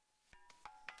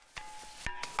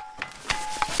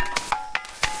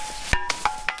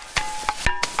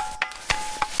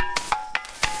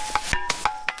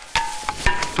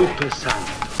Tutto è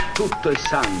santo, tutto è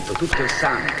santo, tutto è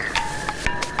santo.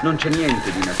 Non c'è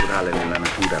niente di naturale nella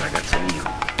natura, ragazzo mio.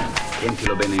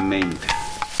 Tientilo bene in mente.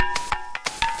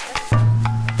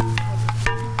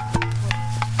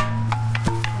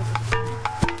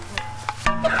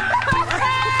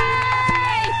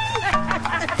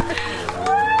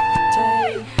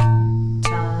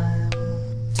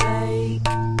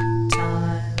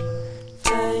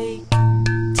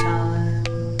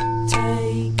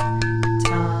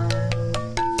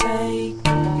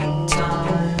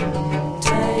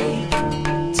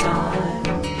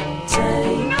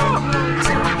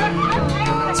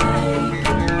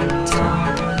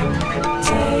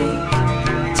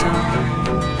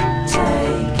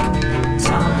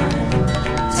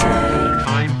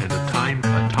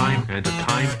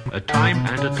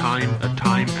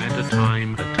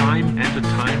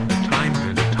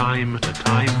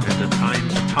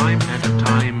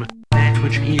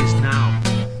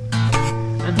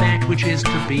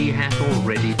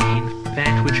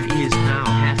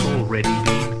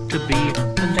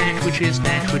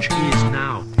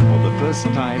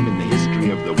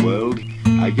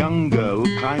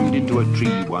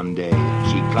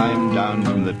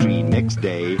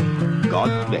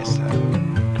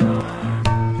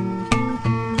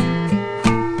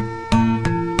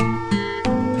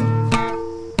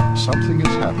 Something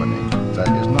is happening that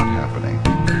is not happening.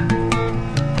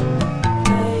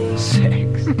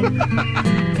 Sex.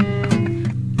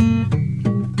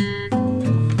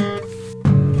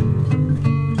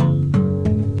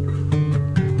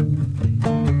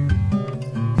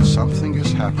 Something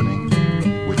is happening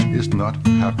which is not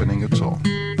happening at all.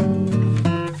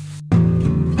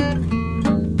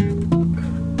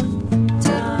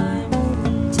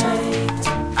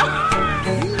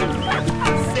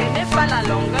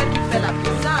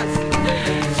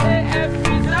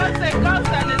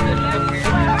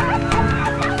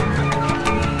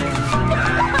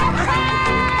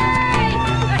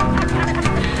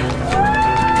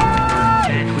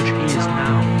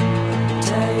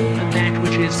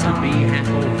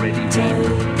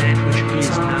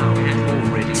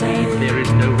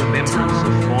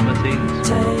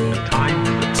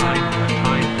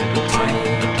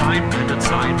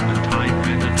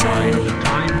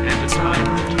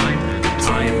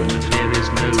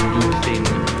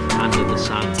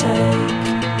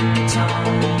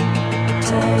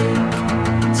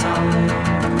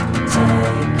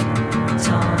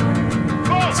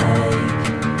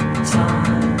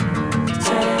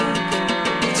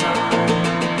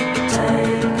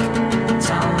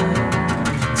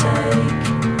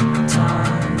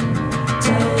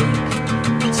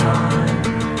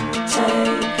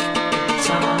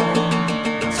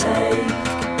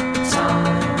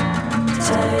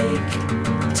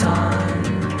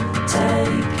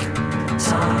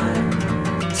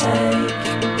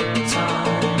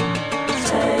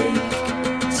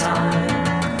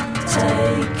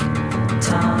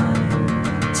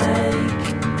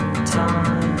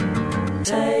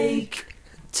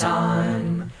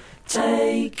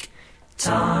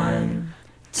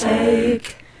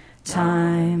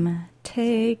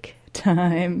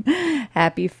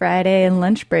 Happy Friday and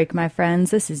lunch break, my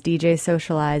friends. This is DJ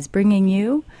Socialize bringing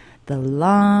you the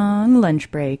long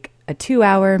lunch break, a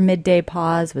 2-hour midday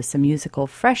pause with some musical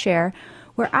fresh air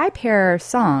where I pair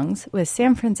songs with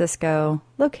San Francisco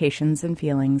locations and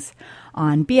feelings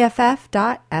on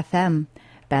BFF.FM,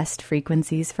 best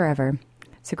frequencies forever.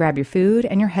 So grab your food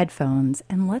and your headphones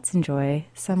and let's enjoy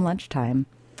some lunchtime.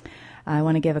 I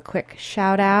want to give a quick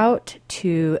shout out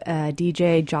to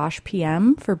DJ Josh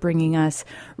PM for bringing us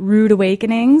Rude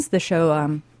Awakenings, the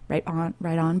show right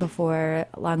on before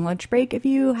long lunch break. If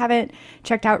you haven't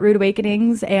checked out Rude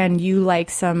Awakenings and you like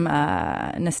some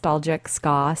nostalgic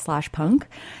ska/punk,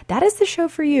 that is the show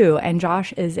for you. And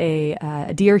Josh is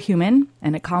a dear human,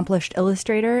 an accomplished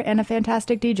illustrator, and a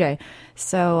fantastic DJ.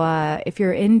 So if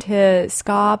you're into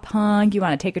ska punk, you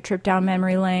want to take a trip down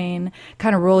memory lane,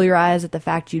 kind of roll your eyes at the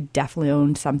fact you definitely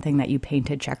owned something that you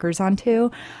painted checkers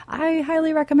onto, I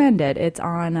highly recommend it. It's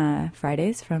on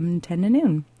Fridays from 10 to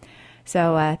noon.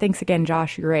 So thanks again,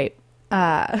 Josh. You're great.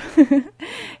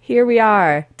 Here we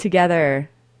are together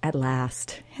at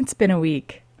last. It's been a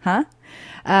week, huh?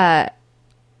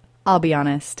 I'll be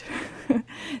honest.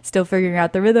 Still figuring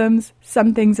out the rhythms.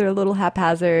 Some things are a little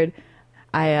haphazard.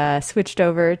 I switched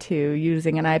over to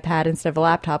using an iPad instead of a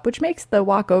laptop, which makes the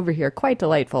walk over here quite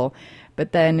delightful.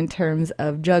 But then in terms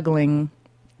of juggling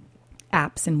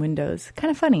apps and windows, kind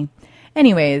of funny.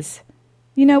 Anyways,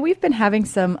 you know, we've been having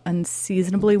some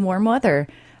unseasonably warm weather.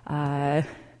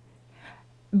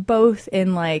 both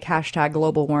in like hashtag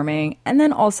global warming. And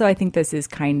then also I think this is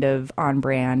kind of on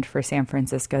brand for San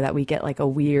Francisco, that we get like a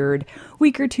weird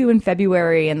week or two in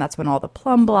February, and that's when all the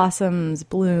plum blossoms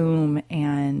bloom.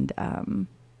 And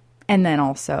then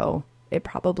also it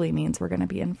probably means we're going to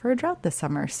be in for a drought this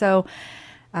summer. So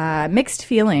mixed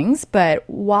feelings, but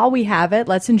while we have it,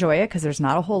 let's enjoy it, because there's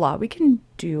not a whole lot we can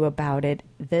do about it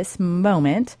this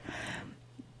moment.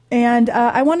 And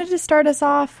I wanted to start us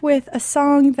off with a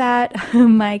song that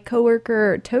my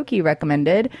coworker Toki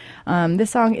recommended.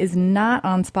 This song is not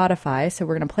on Spotify, so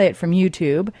we're going to play it from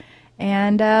YouTube.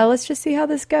 And let's just see how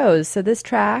this goes. So this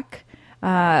track,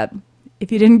 if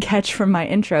you didn't catch from my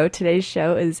intro, today's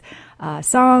show is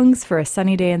Songs for a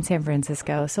Sunny Day in San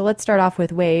Francisco. So let's start off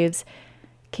with Waves,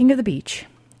 King of the Beach.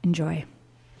 Enjoy.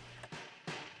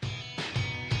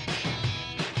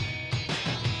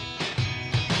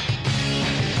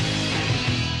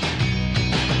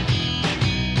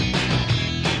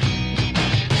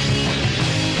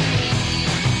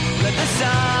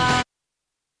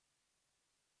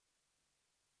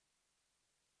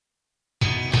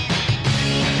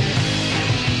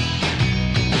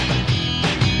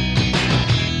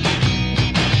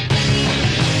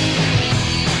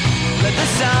 Let the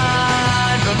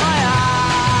sun from my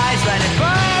eyes, let it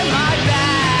burn my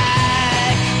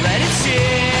back, let it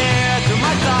sear through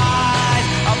my thighs,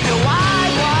 up the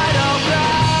wide, wide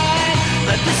open.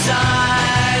 Let the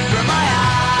sun burn my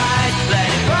eyes, let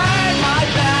it burn my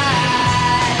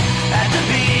back, at the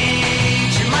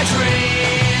beach in my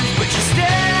dreams, but you're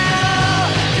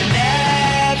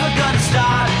never gonna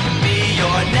stop me,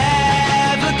 you're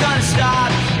never gonna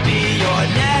stop me, you're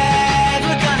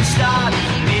never gonna stop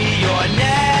me, you're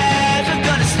never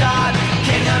gonna stop,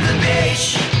 king of the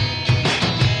beach,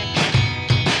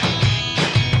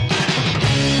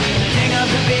 king of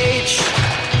the beach.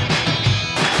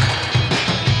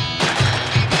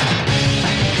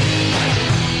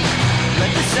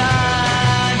 Let the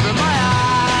sun burn my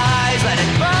eyes, let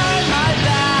it burn my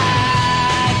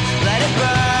back, let it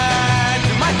burn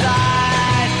through my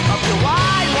thighs, up the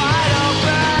wide, wide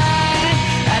open,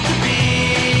 at the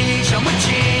beach, on my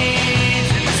jeans,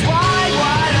 in this wide,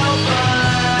 wide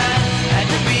open, at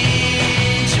the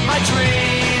beach, in my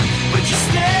dream, but you're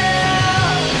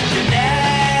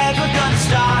never gonna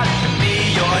stop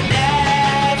me, you're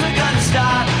never gonna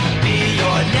stop me,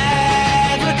 you're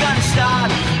never gonna stop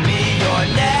me, you're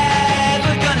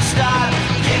never gonna stop,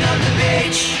 king of the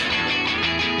beach.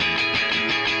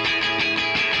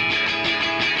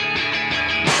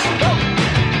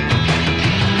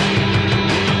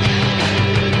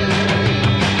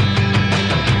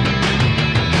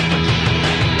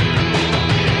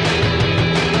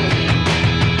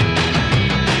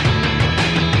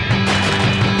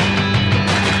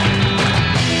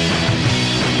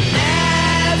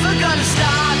 Never gonna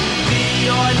stop me,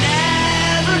 you're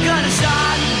never gonna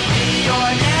stop me,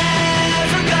 you're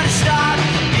never gonna stop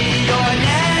me, you're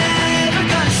never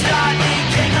gonna stop me,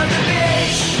 king of the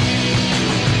beach,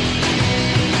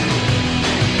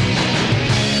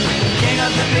 king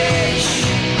of the beach,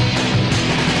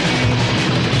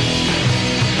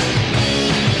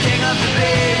 king of the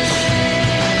beach,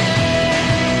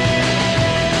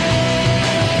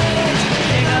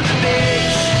 king of the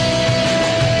beach.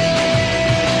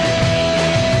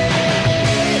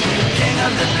 King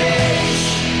of the beach.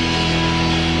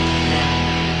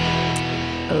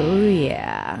 Oh,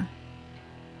 yeah.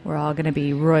 We're all going to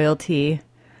be royalty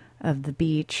of the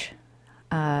beach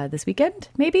this weekend,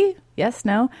 maybe? Yes,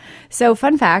 no? So,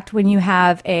 fun fact, when you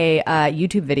have a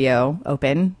YouTube video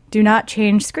open, do not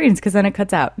change screens, because then it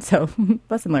cuts out. So,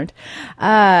 lesson learned.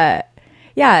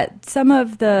 Yeah, some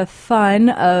of the fun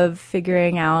of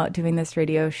figuring out doing this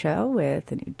radio show with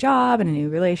a new job and a new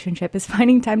relationship is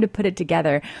finding time to put it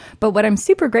together. But what I'm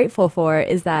super grateful for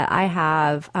is that I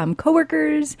have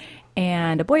coworkers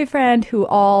and a boyfriend who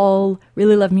all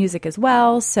really love music as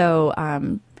well. So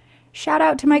shout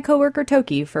out to my coworker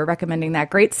Toki for recommending that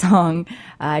great song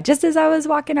just as I was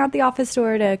walking out the office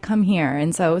door to come here.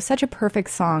 And so such a perfect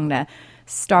song to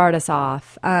start us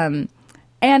off.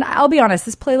 And I'll be honest,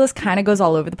 this playlist kind of goes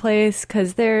all over the place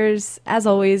because there's, as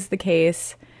always the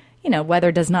case,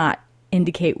 weather does not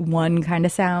indicate one kind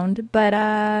of sound, but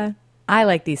I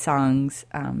like these songs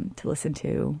to listen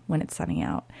to when it's sunny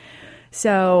out.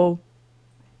 So,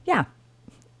 yeah.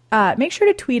 Make sure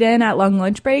to tweet in at Long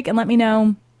Lunch Break and let me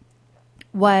know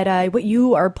what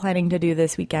you are planning to do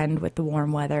this weekend with the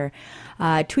warm weather.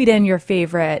 Tweet in your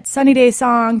favorite sunny day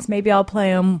songs. Maybe I'll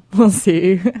play them. We'll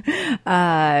see.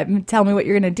 Tell me what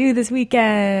you're going to do this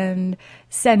weekend.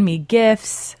 Send me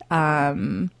gifts.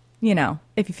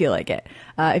 if you feel like it.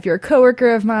 If you're a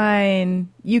coworker of mine,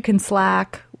 you can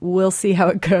Slack. We'll see how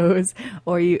it goes.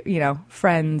 Or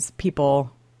friends,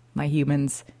 people, my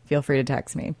humans, feel free to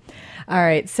text me. All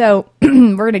right, so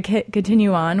we're going to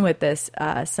continue on with this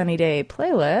Sunny Day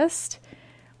playlist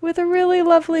with a really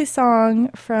lovely song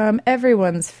from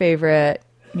everyone's favorite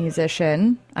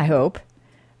musician, I hope,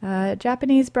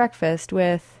 Japanese Breakfast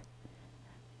with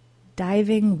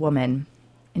Diving Woman.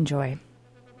 Enjoy.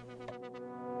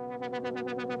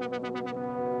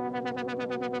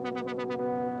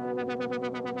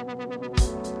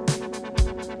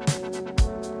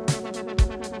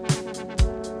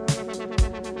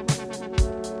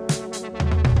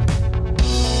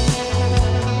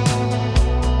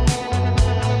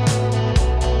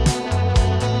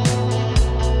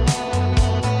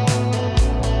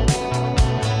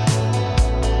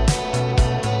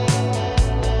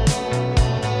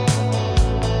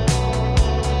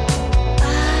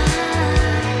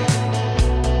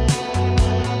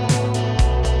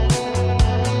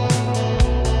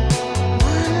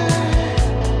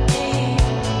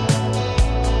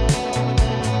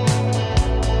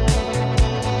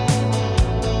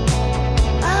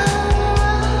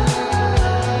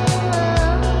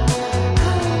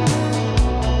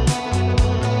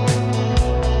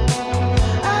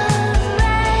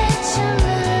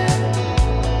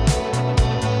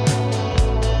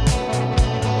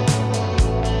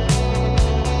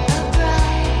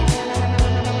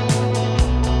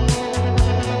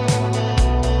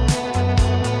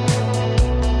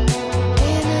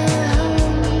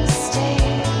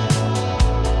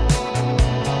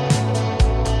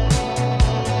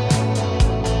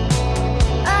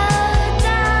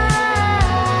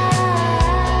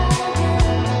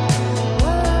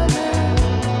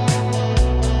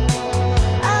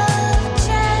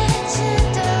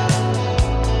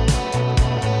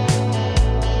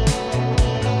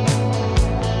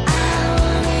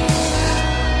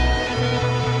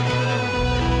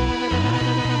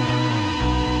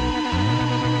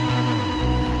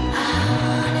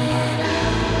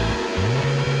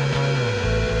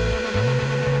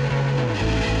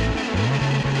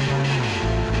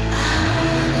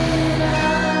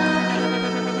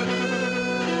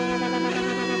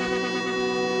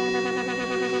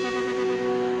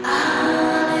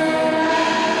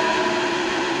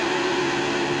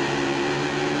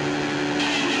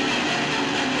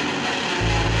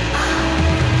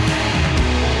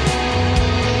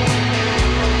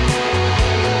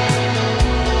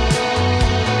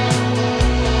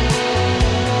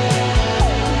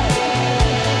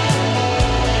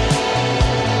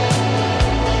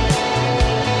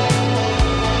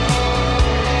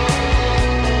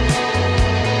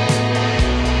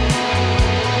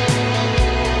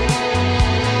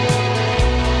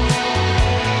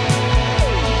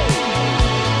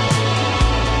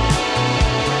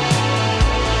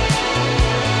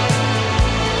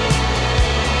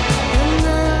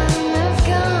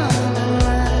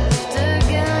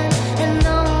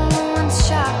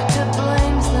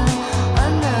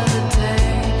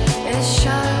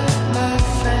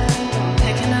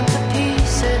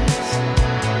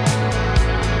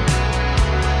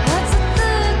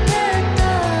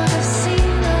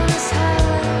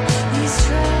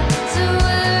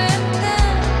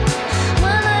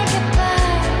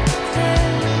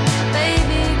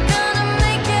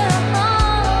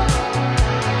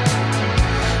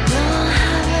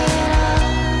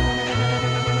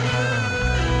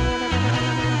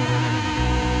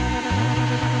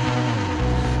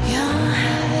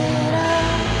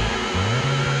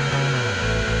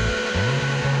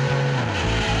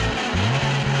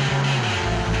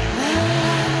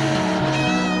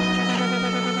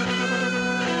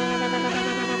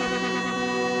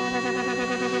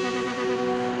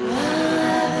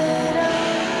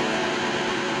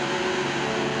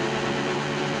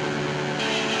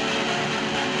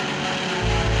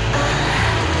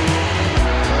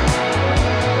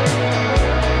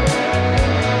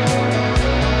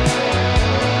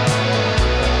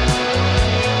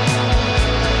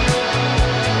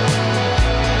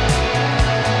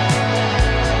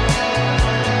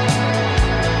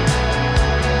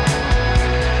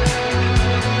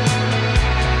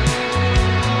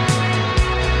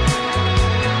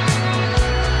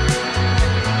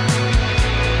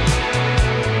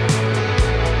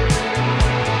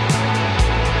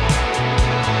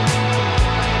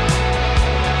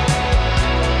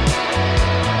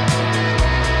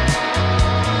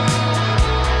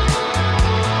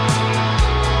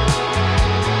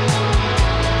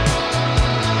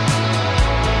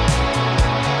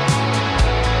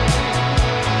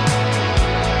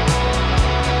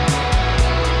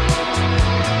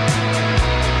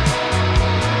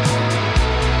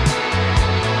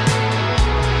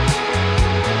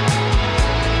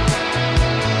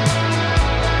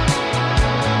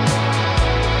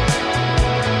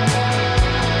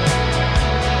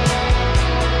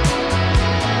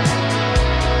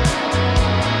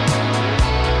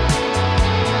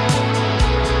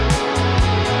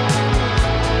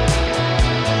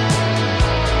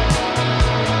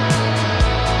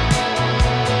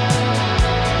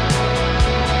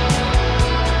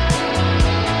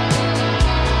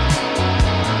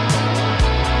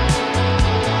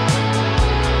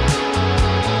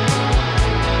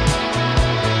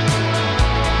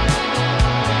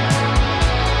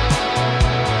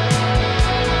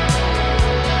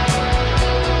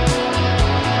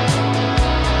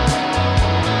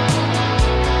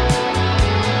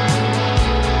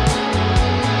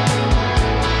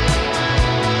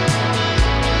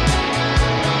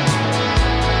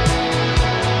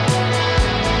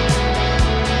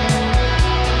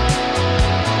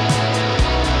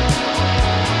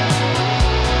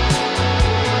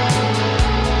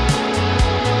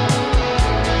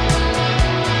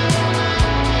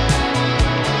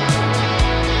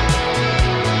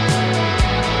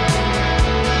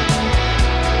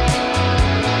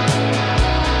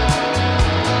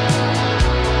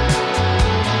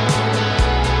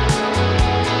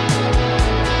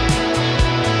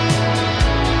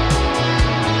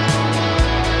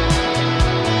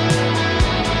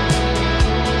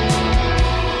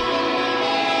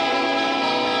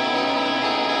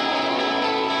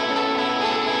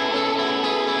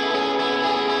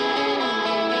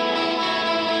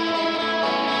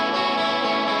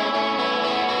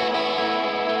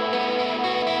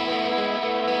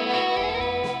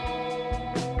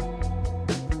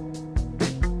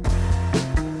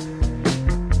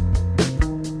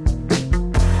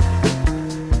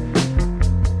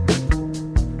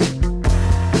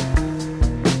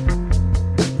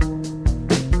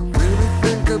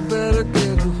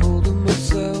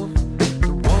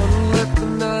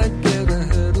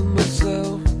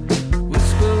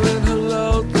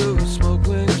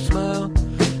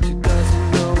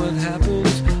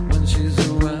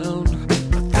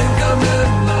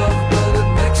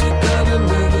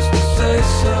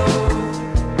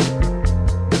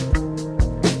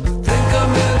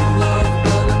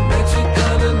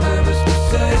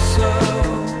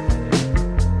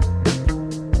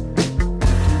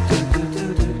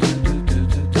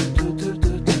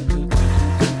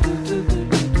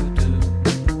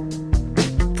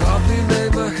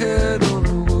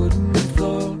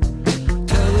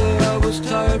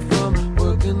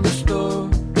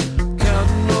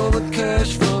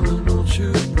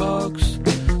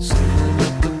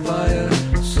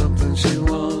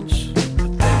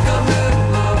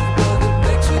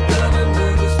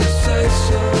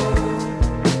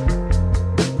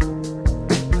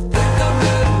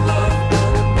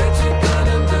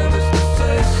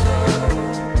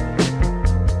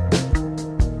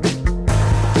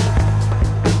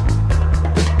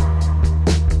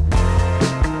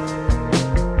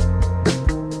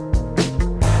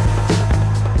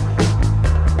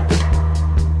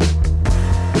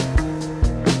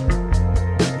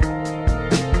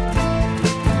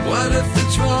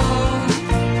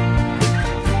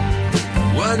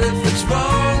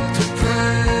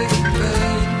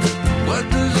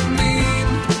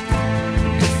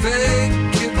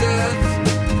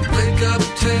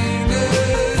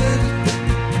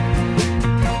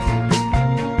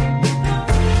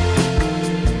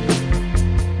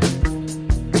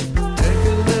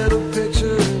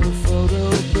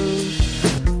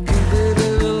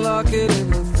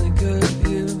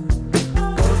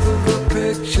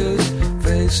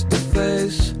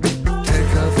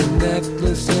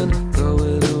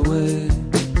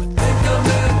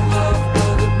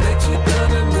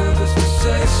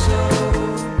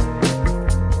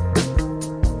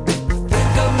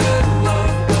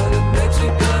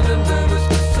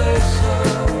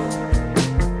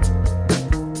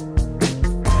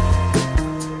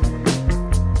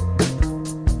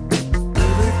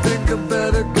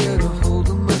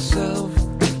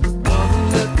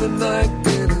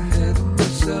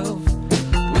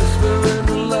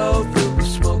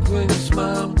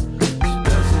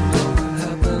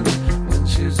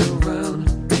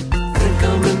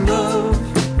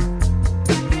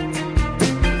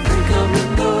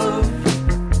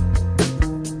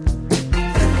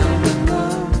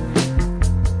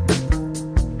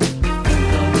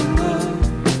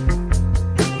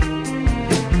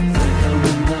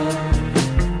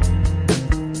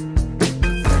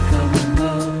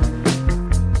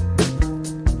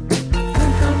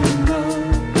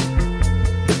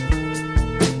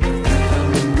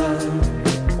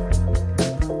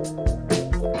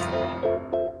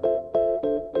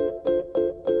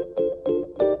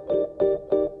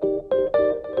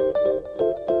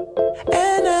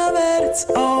 it's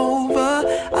over,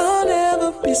 I'll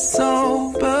never be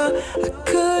sober. I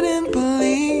couldn't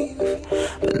believe,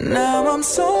 but now I'm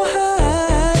so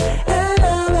high. And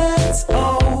now that it's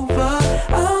over,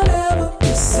 I'll never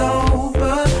be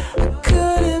sober. I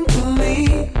couldn't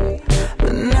believe,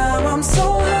 but now I'm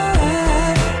so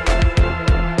high.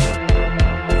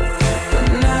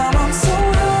 But now I'm so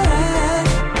high.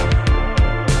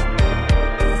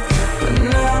 But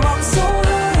now I'm so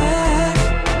high.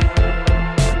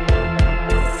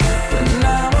 But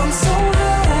now I'm so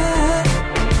high.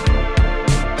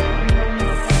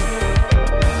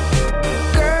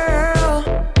 Girl,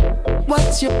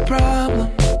 what's your problem?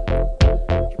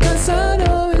 'Cause I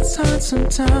know it's hard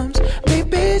sometimes.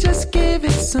 Baby, just give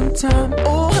it some time.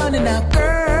 Oh, honey, now,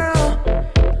 girl,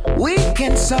 we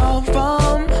can solve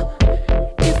them.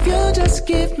 If you just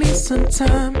give me some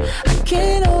time, I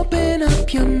can open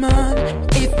up your mind.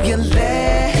 If you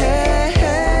let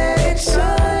it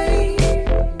shine,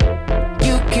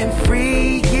 you can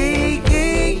free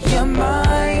your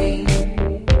mind.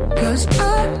 'Cause I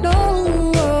know,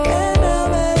 and now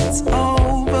that it's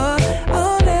over,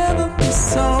 I'll never be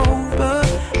sober.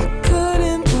 I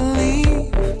couldn't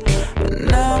believe, but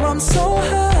now I'm so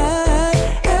high.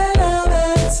 And now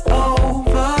that it's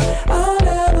over, I'll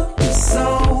never be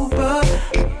sober.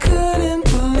 I couldn't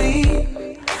believe,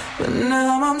 but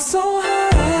now I'm so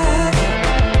high.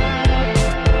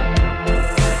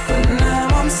 But now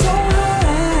I'm so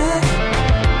high.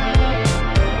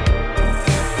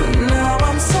 But now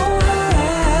I'm so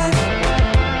high.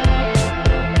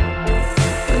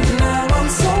 But now I'm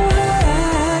so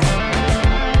high.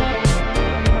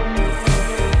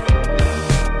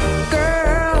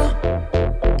 Girl,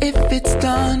 if it's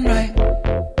done right,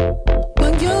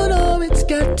 well, you know it's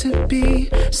got to be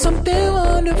something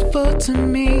wonderful to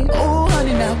me. Oh,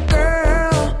 honey, now,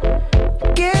 girl,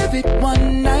 give it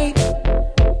one night.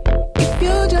 If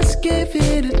you just give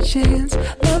it a chance,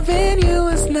 loving you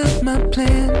is not my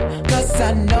plan. 'Cause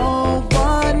I know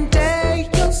one day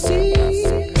you'll see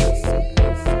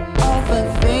all the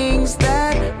things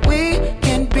that we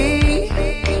can be.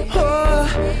 Oh,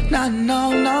 no, no,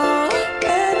 no.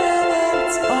 And now that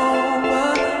it's over,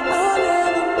 I'll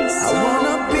never be sober. I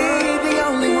wanna be the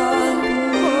only one.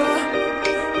 Oh,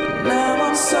 now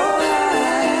I'm so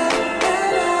high.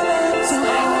 And now that it's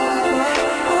over,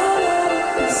 I'll never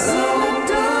be sober.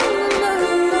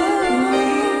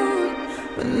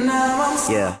 But now I'm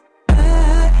so Yeah.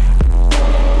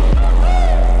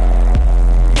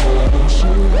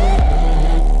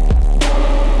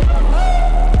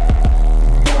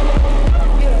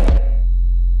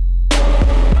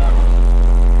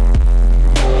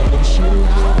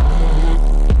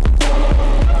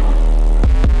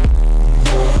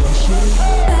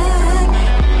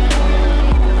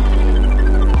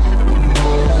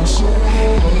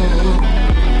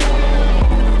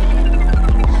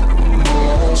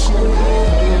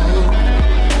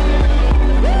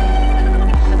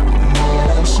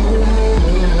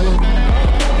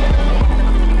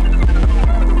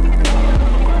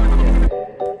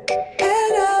 And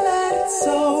now that it's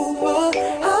over,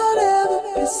 I'll never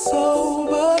be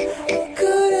sober. I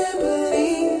couldn't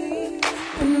believe,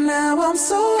 but now I'm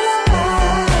so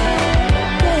high.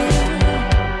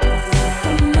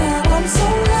 And now I'm so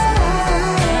high.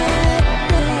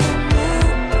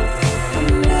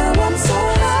 And now I'm so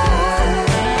high.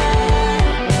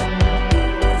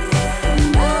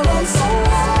 And now I'm so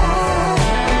high.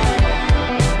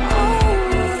 Oh,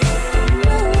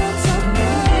 now I'm so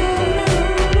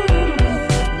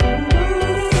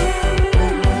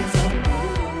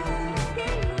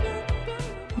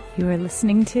You are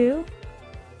listening to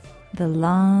The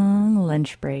Long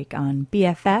Lunch Break on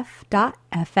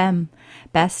BFF.FM.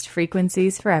 Best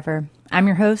frequencies forever. I'm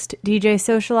your host, DJ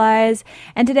Socialize,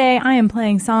 and today I am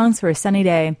playing songs for a sunny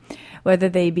day, whether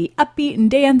they be upbeat and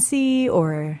dancey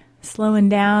or slowing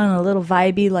down and a little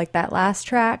vibey like that last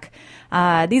track.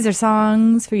 These are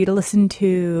songs for you to listen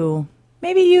to.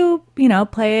 Maybe you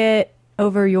play it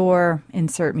over your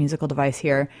insert musical device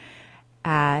here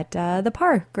at the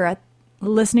park or at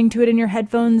listening to it in your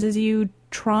headphones as you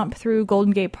tromp through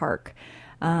Golden Gate Park.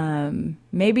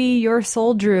 Maybe you're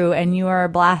Soul Drew and you are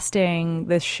blasting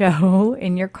this show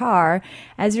in your car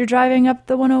as you're driving up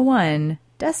the 101.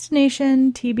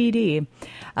 Destination TBD.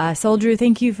 Soul Drew,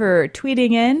 thank you for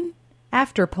tweeting in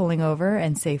after pulling over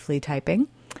and safely typing.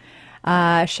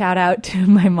 Shout out to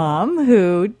my mom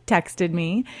who texted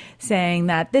me saying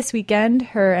that this weekend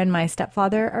her and my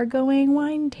stepfather are going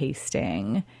wine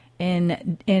tasting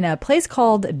in a place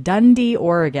called Dundee,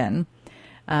 Oregon.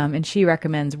 And she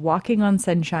recommends Walking on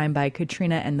Sunshine by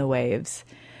Katrina and the Waves.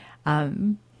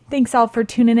 Thanks all for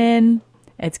tuning in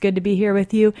It's good to be here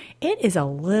with you. It's a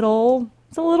little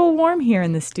warm here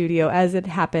in the studio, as it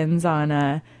happens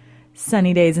on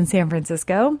sunny days in San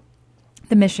Francisco.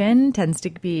 The Mission tends to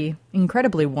be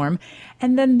incredibly warm.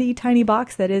 And then the tiny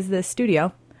box that is the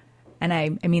studio, and I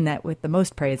mean that with the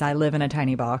most praise, I live in a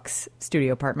tiny box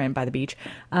studio apartment by the beach,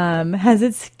 has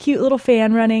its cute little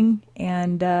fan running,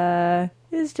 and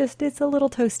it's a little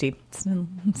toasty. It's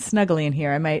snuggly in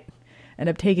here. I might end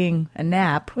up taking a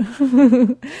nap.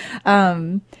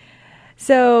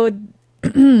 So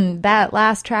that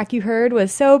last track you heard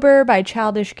was Sober by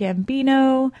Childish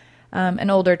Gambino, an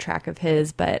older track of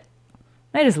his, but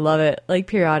I just love it. Like,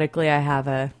 periodically I have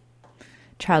a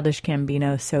Childish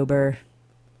Gambino Sober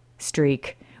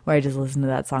streak where I just listen to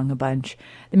that song a bunch.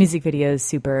 The music video is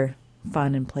super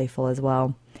fun and playful as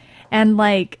well. And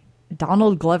like,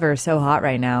 Donald Glover is so hot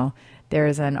right now.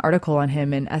 There's an article on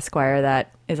him in Esquire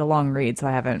that is a long read, so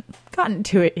I haven't gotten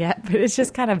to it yet, but it's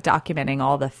just kind of documenting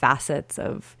all the facets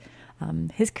of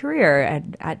his career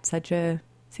at such a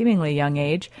seemingly young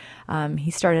age.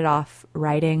 He started off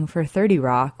writing for 30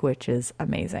 Rock, which is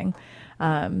amazing.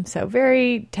 So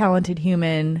very talented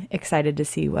human, excited to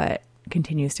see what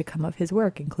continues to come of his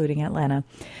work, including Atlanta.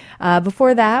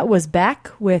 Before that was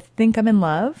Beck with Think I'm in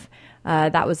Love.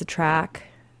 That was a track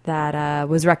that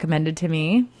was recommended to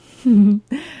me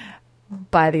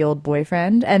by the old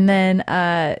boyfriend. And then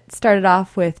started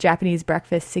off with Japanese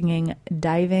Breakfast singing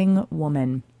Diving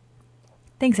Woman.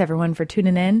 Thanks, everyone, for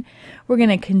tuning in. We're going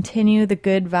to continue the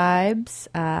good vibes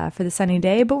for the sunny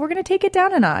day, but we're going to take it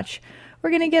down a notch. We're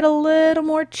going to get a little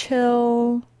more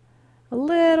chill, a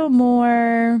little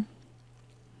more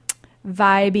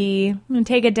vibey. I'm going to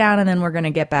take it down, and then we're going to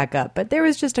get back up. But there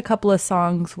was just a couple of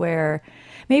songs where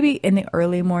maybe in the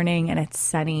early morning and it's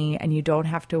sunny and you don't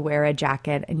have to wear a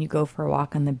jacket and you go for a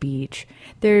walk on the beach,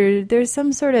 there's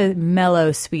some sort of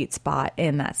mellow, sweet spot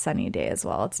in that sunny day as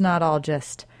well. It's not all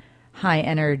just high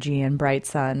energy and bright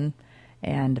sun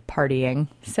and partying.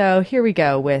 So here we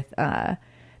go with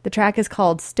the track is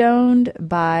called Stoned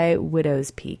by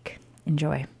Widow's Peak.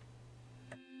 Enjoy.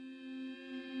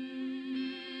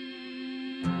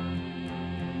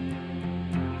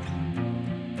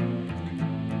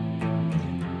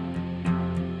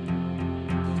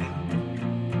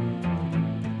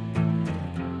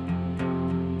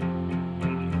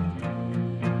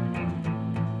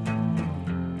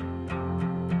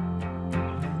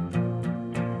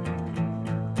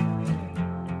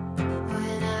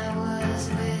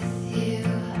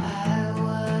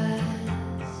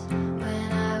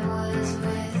 When I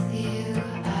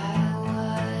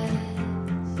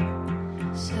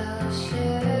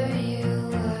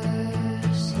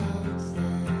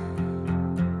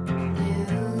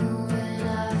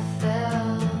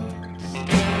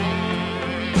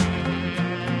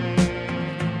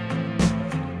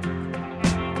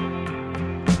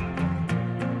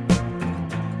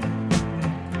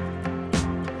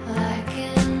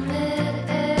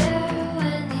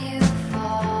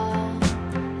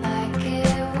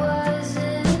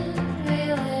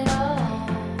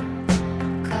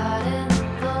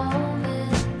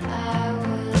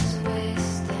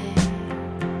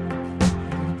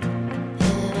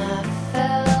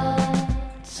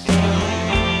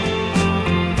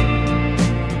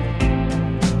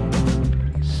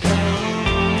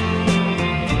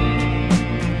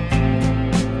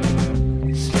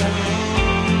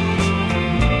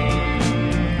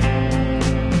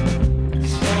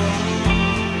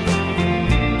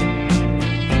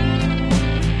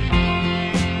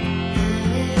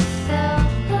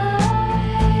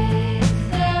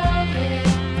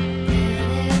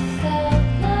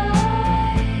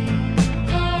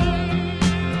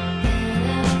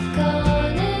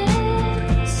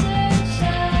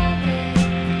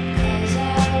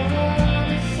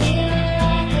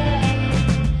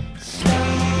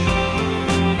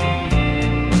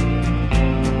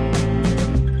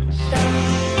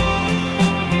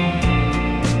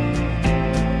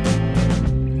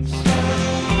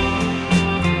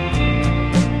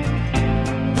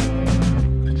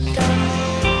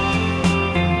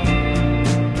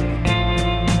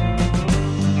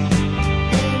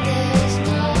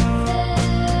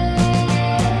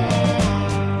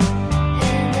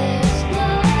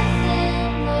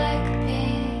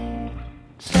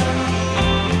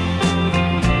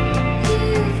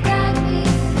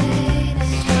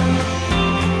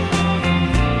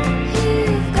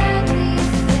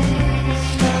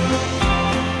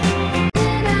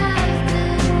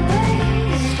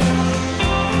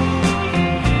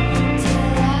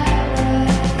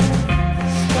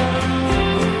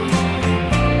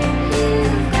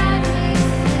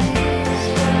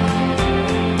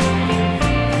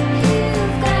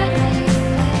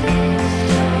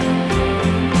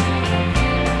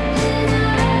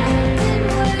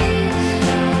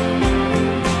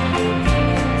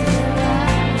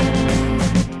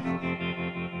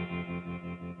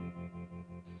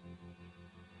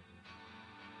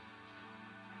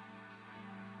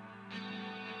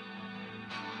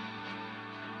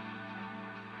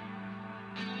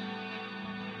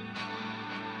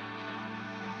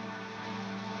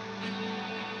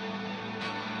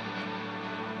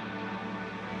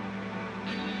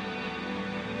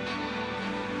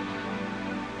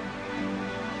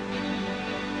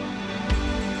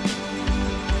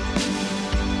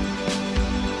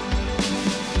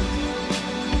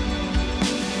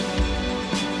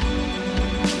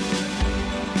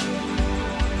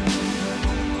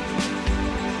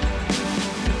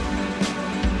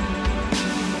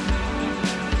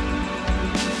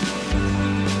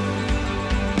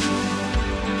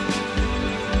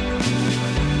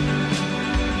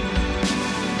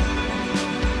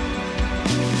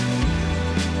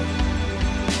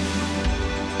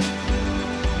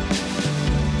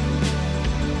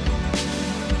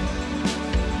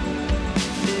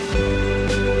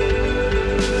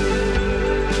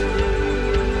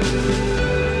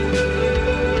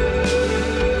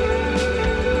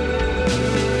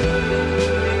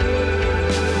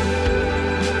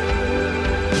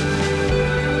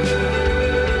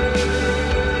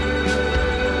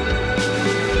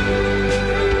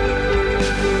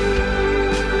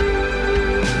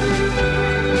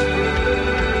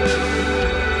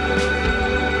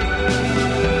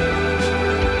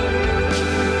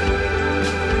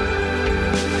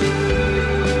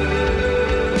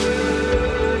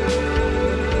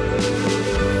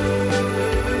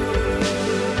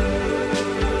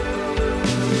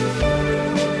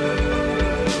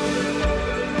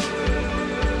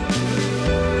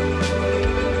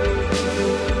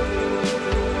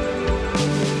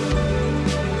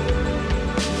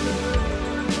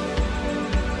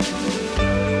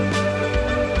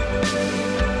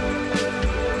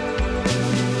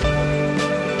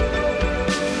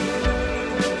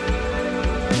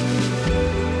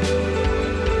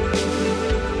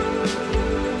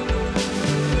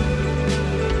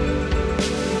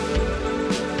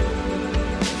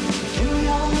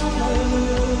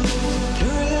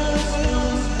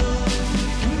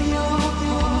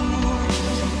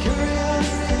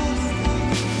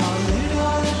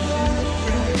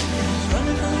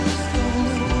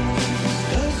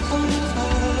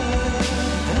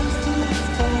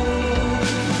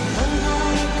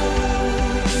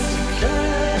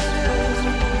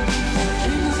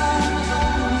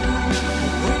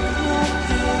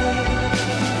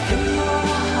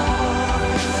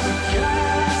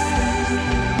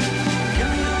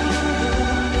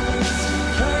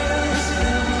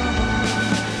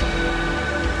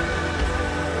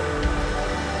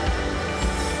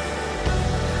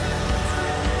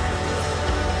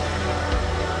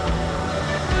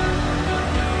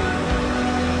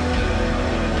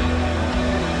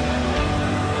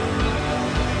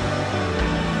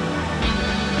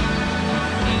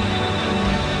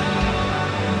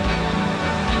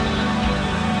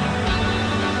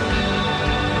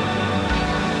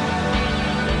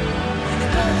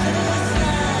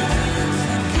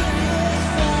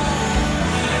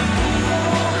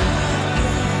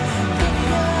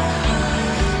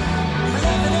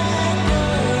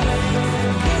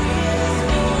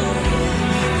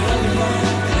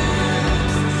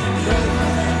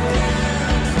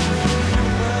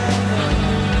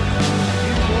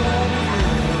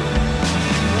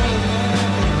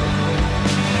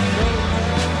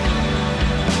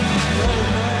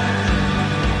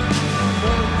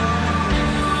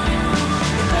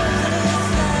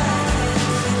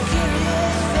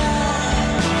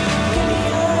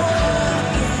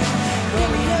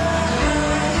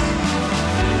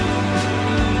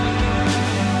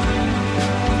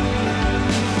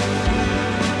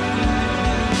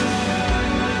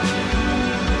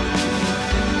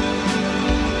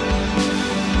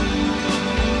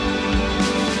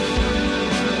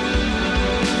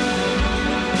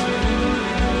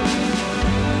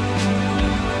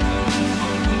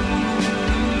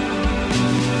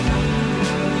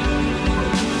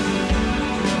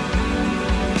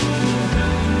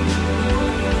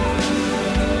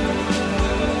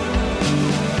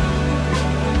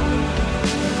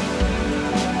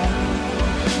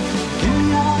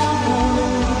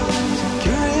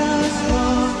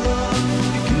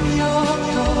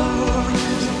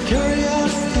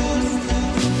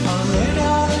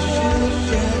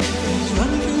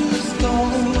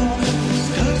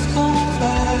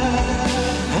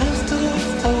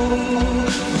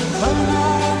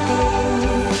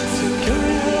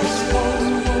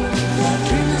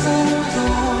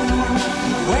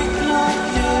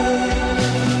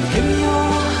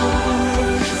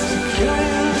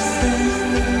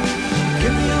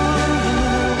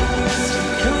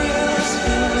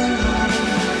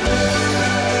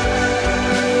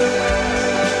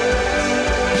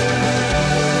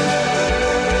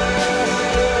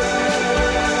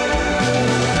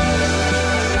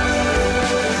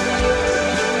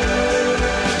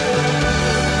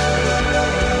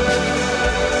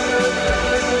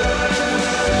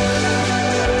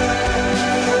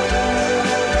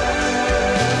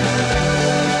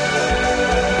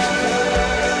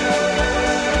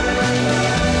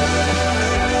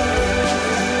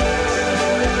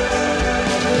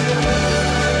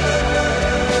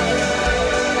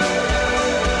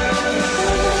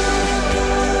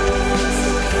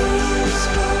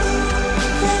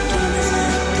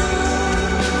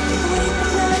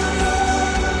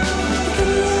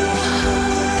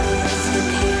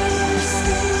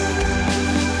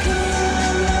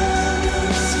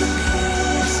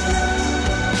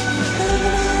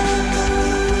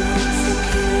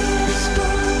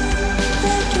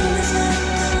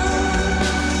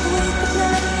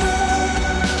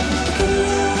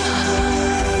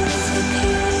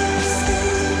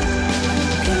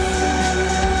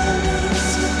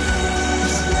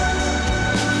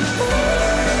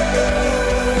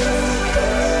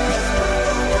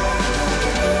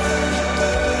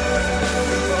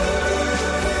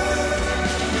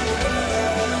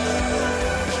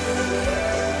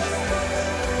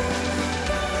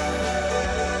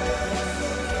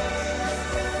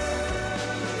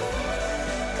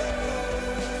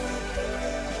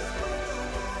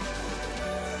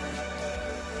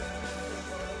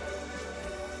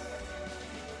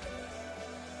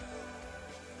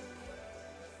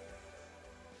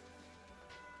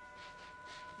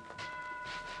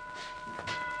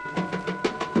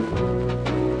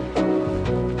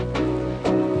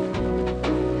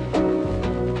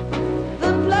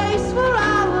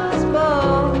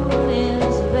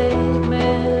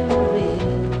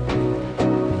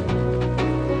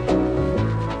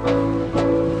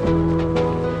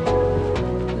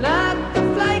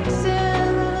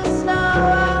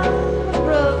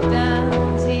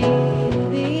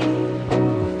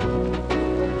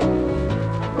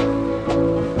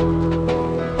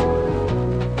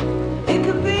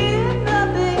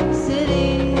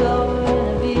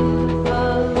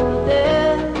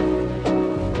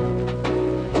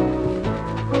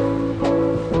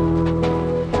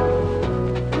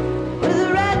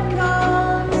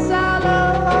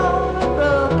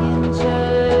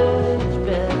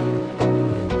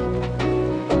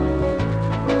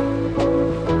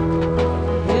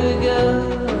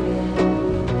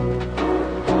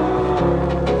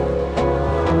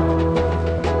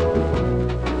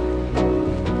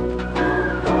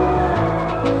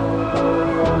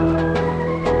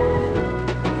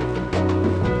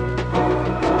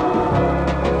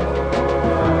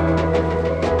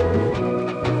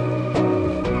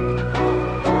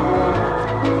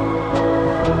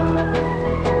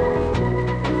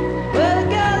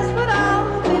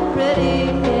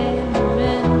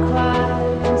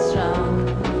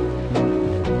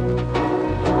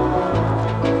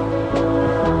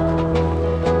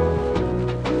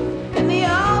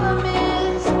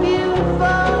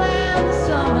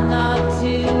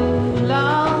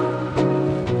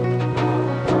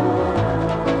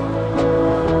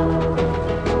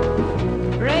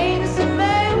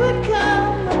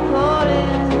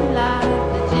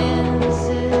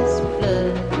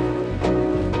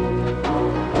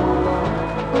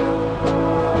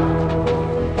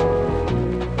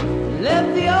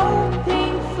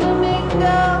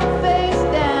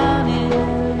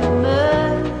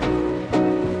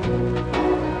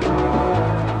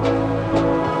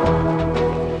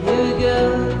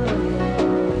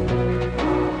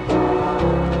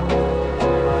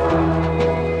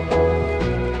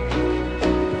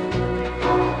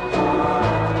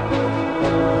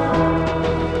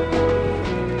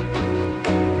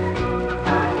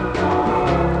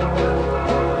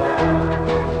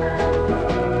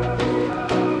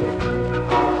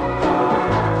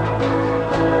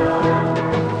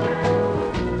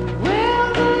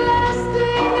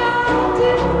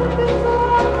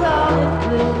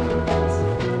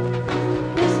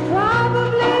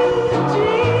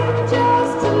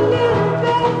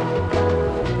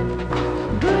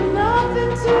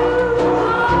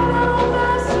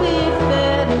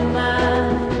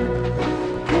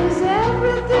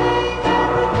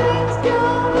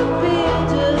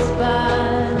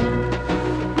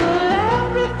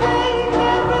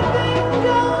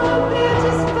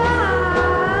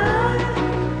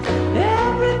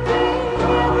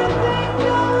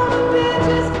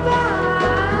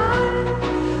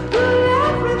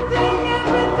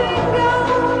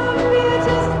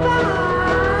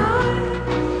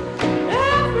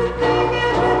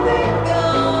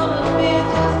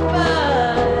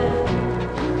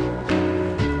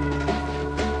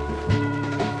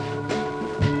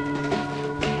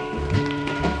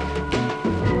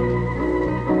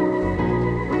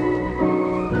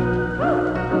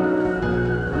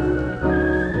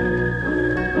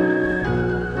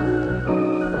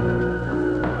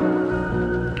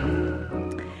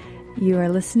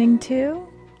listening to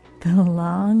The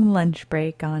Long Lunch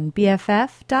Break on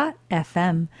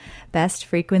BFF.FM. Best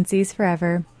frequencies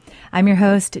forever. I'm your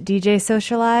host, DJ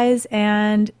Socialize,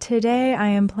 and today I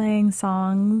am playing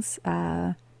songs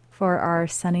for our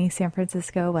sunny San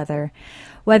Francisco weather.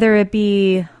 Whether it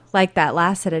be like that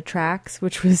last set of tracks,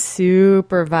 which was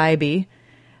super vibey,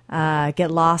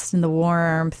 get lost in the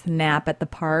warmth, nap at the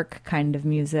park kind of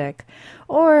music,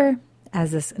 or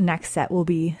as this next set will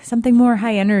be something more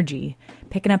high energy,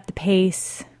 picking up the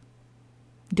pace,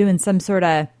 doing some sort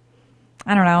of,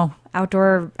 I don't know,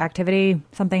 outdoor activity,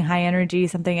 something high energy,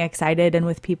 something excited and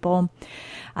with people.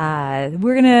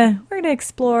 We're gonna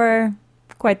explore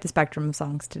quite the spectrum of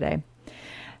songs today.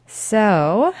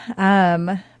 So,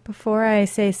 before I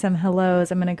say some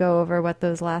hellos, I'm going to go over what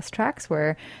those last tracks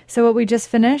were. So what we just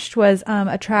finished was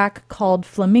a track called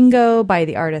Flamingo by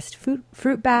the artist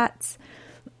Fruit Bats.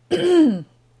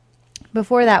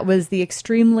 Before that was the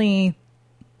extremely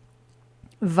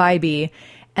vibey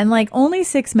and like only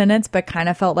 6 minutes, but kind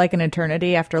of felt like an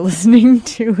eternity after listening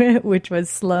to it, which was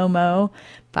Slow Mo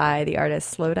by the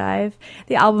artist Slowdive.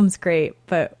 The album's great,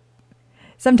 but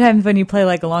sometimes when you play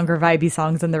like longer vibey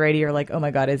songs on the radio, you're like, oh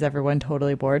my God, is everyone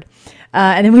totally bored?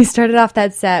 And then we started off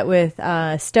that set with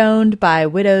Stoned by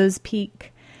Widow's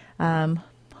Peak.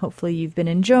 Hopefully you've been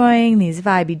enjoying these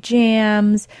vibey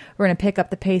jams. We're going to pick up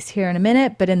the pace here in a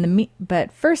minute,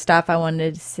 but first off, I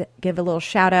wanted to give a little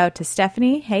shout out to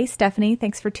Stephanie. Hey, Stephanie,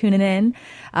 thanks for tuning in.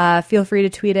 Feel free to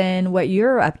tweet in what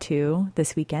you're up to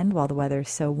this weekend while the weather's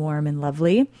so warm and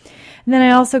lovely. And then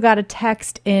I also got a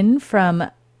text in from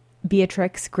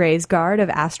Beatrix Gravesguard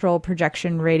of Astral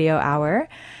Projection Radio Hour.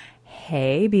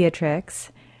 Hey,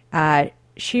 Beatrix.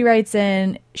 She writes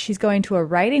in, she's going to a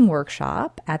writing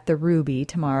workshop at the Ruby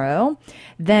tomorrow,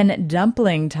 then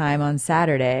dumpling time on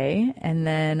Saturday, and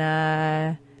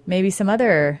then maybe some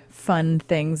other fun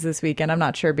things this weekend. I'm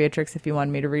not sure, Beatrix, if you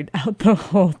wanted me to read out the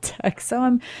whole text, so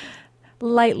I'm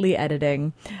lightly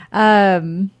editing.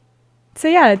 So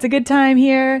yeah, it's a good time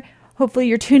here. Hopefully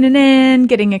you're tuning in,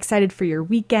 getting excited for your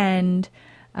weekend.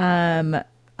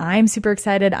 I'm super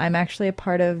excited. I'm actually a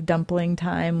part of Dumpling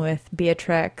Time with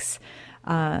Beatrix.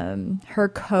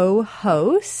 Her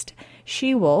co-host,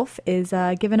 She-Wolf, is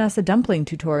giving us a dumpling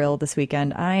tutorial this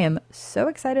weekend. I am so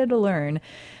excited to learn.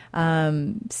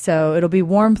 So it'll be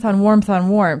warmth on warmth on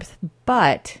warmth,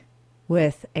 but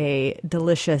with a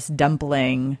delicious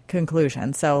dumpling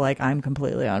conclusion. So like I'm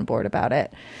completely on board about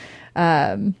it.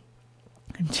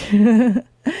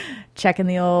 Checking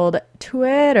the old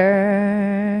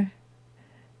Twitter.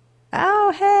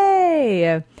 Oh,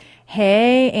 hey.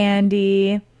 Hey,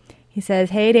 Andy. He says,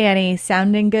 hey, Danny,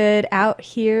 sounding good out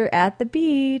here at the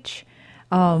beach.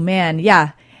 Oh, man.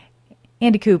 Yeah.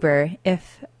 Andy Cooper,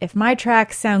 if my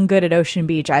tracks sound good at Ocean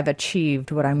Beach, I've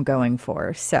achieved what I'm going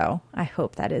for. So I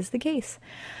hope that is the case.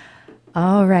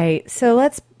 All right. So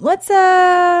let's pick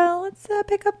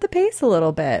up the pace a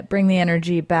little bit. Bring the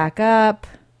energy back up.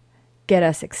 Get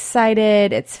us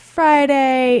excited. It's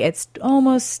Friday. It's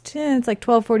like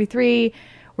 12:43.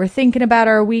 We're thinking about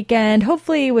our weekend,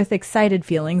 hopefully with excited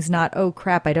feelings, not, oh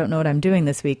crap, I don't know what I'm doing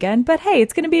this weekend. But hey,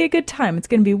 it's going to be a good time. It's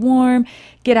going to be warm.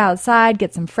 Get outside,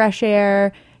 get some fresh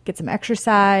air, get some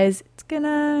exercise. It's going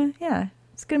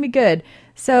to be good.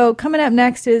 So coming up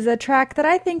next is a track that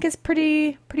I think is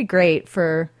pretty great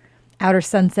for outer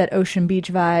sunset ocean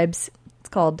beach vibes. It's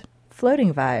called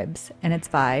Floating Vibes, and it's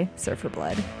by Surfer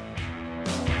Blood.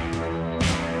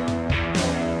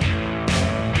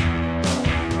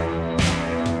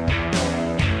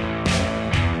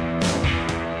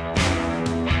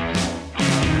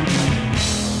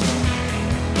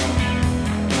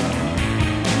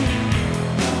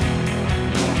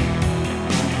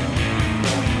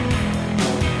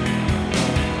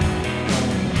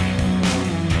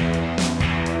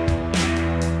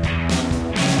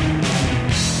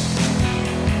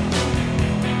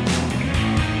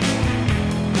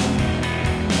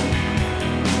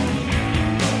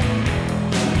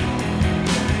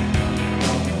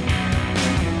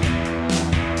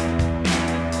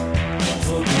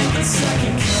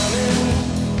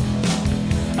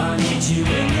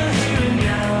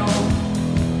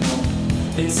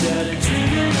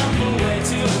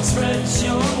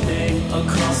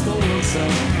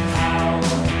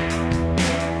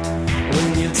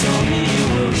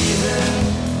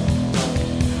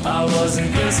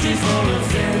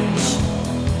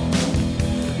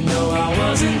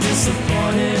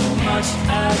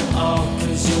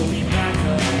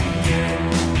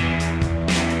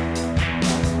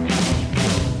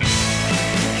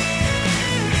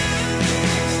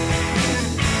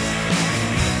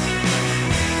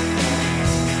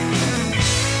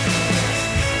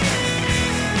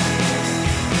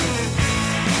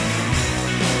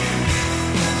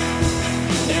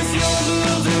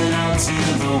 to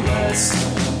the west,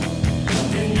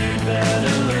 then you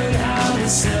better learn how to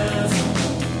surf.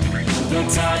 The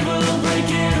tide will break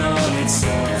in on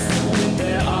itself when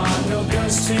there are no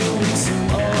ghosts to exhume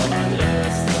or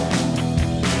unearth.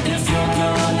 If you're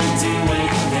gonna do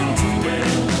it, then do it.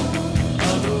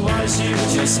 Otherwise you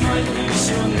just might lose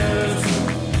your nerve.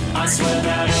 I swear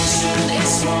that ocean is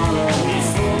swallow me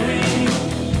fully,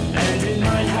 and it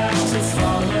might have to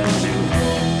follow you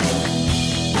home.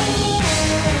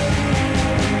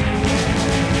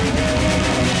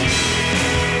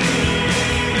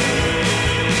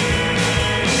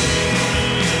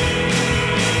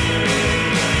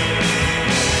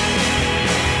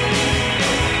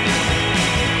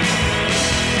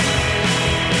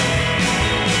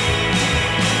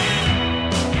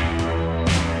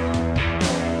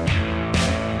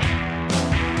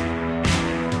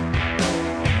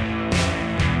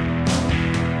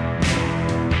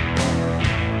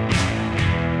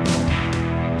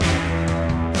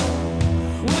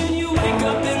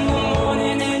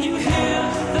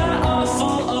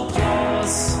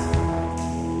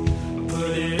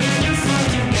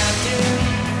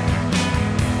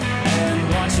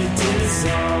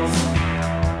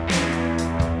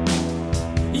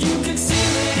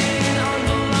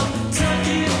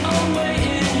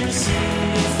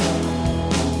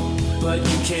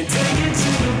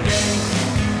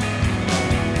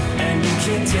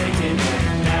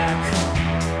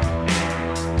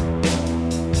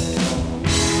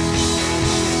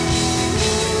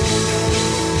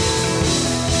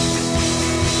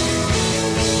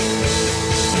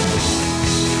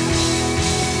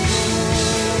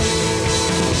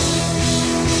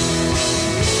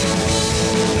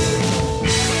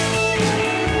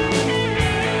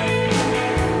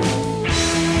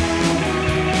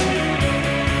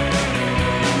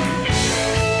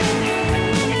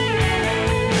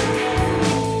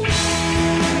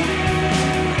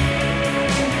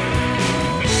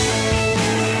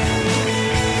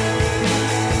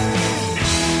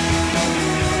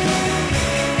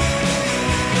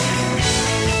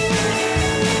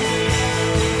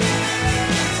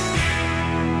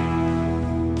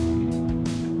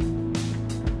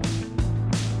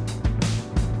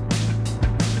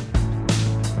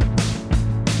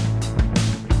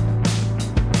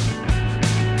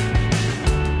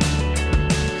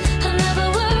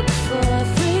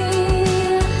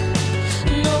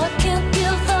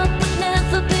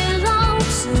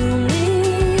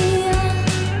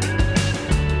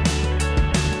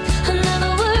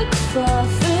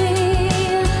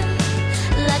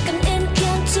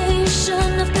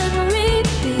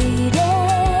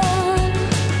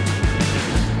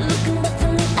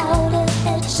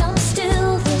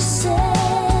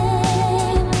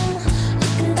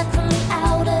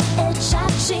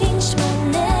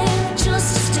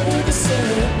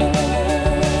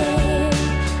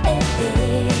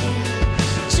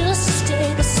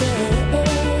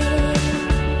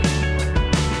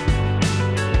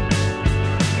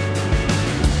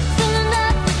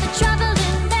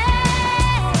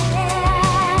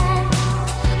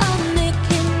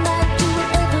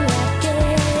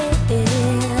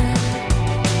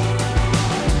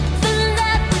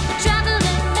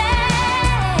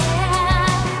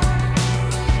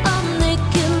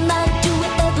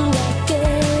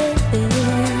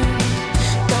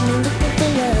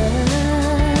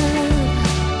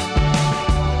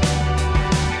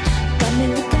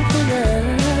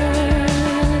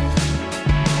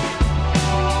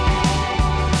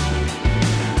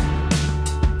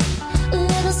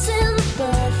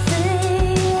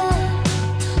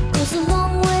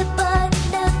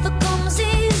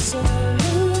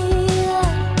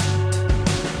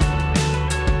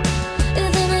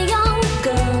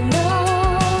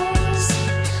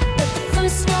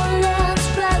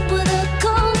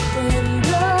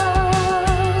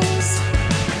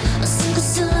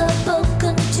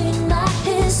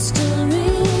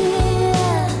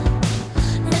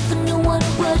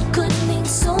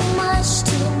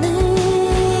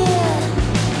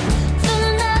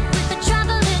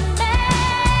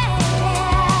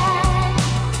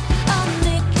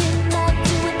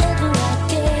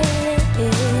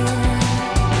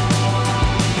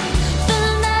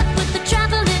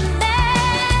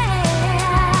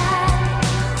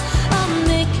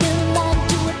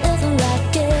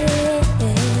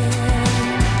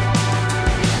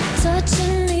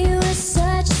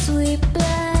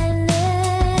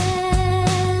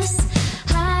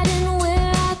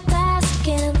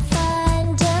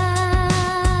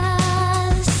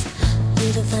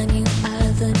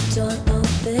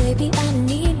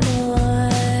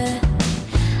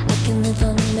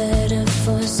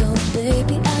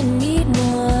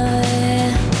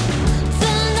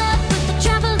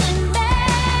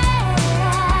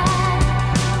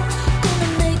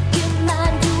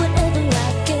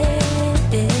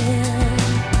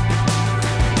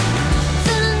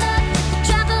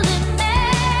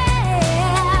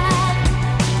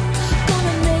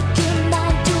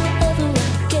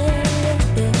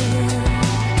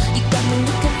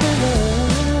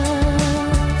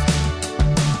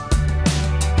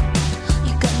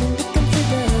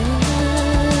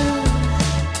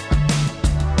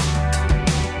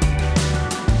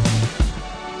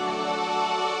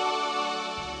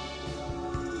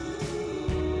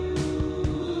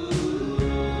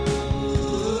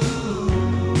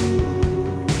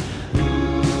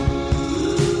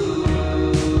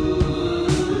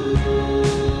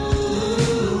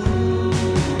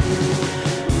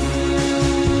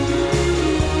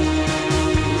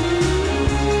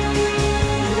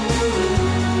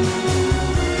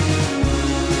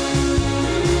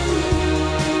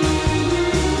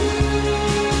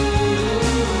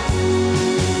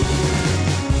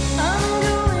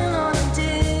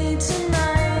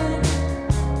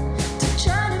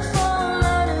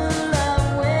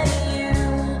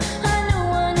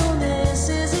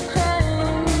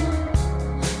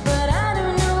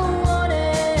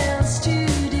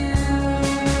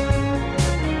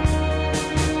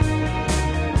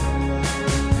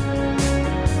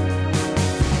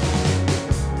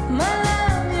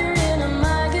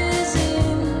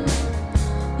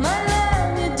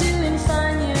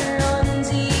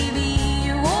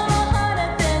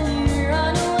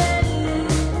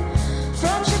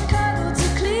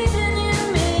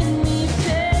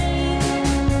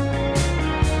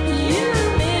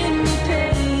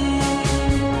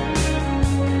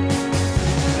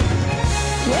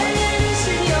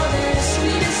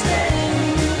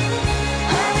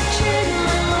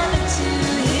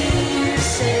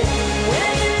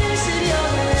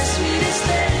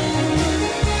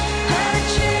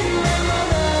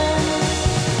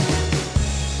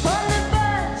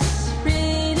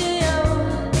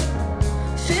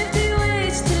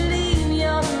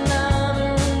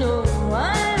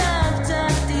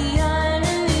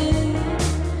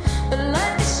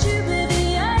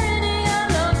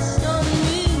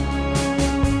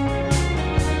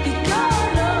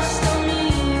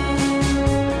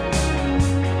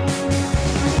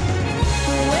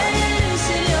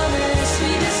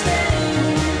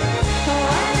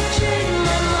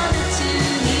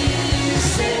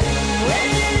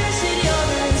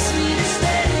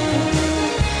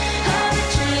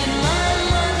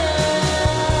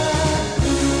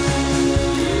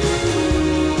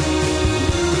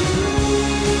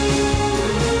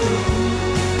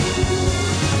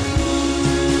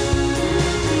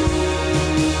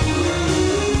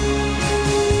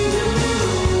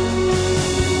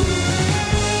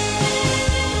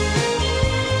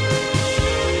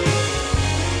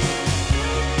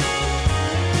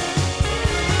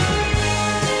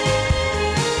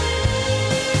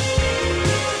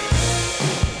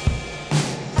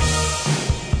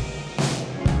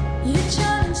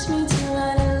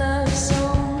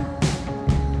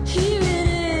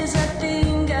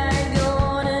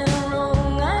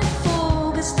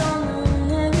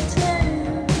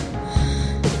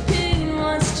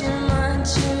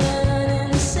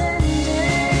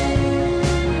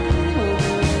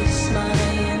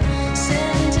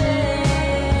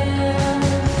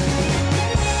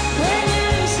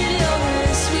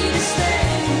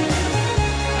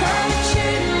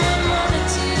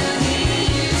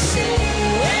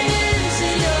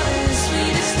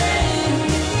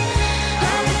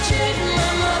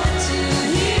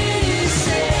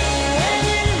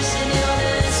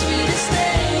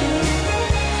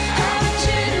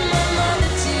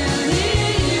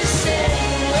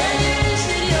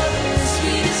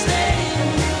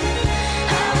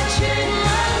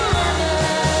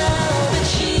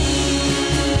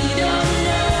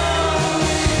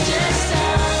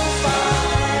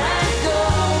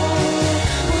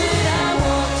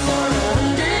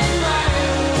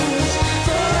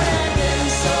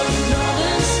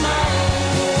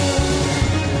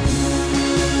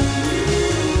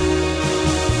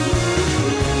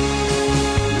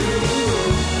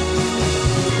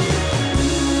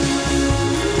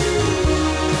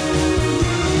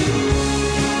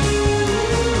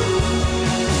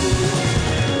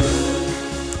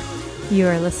 You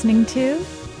are listening to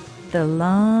The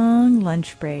Long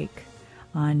Lunch Break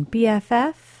on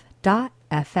BFF.FM.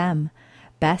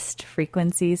 Best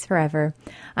frequencies forever.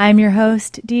 I'm your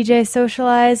host, DJ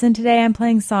Socialize, and today I'm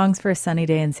playing songs for a sunny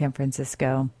day in San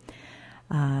Francisco.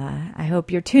 I hope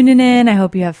you're tuning in. I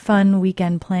hope you have fun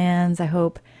weekend plans. I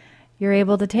hope you're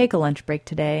able to take a lunch break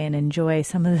today and enjoy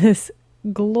some of this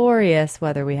glorious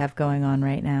weather we have going on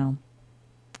right now.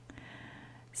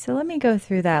 So let me go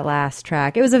through that last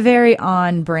track. It was a very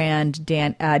on-brand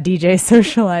DJ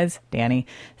Socialize, Danny,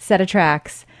 set of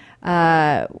tracks.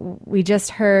 We just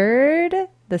heard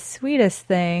The Sweetest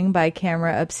Thing by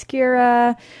Camera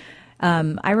Obscura.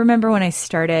 I remember when I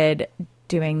started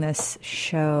doing this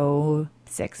show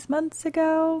 6 months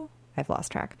ago. I've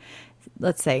lost track.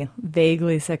 Let's say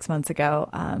vaguely 6 months ago.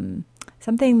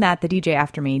 Something that the DJ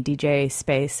after me, DJ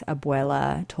Space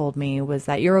Abuela, told me was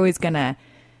that you're always going to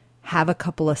have a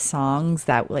couple of songs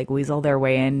that like weasel their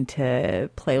way into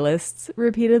playlists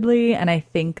repeatedly. And I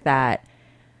think that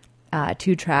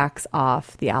 2 tracks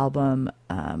off the album,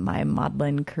 My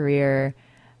Maudlin Career,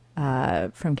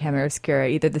 from Camera Obscura,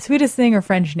 either The Sweetest Thing or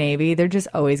French Navy, they're just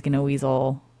always going to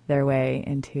weasel their way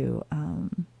into a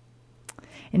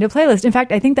playlist. In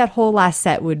fact, I think that whole last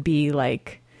set would be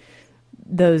like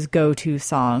those go-to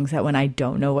songs that when I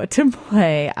don't know what to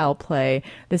play, I'll play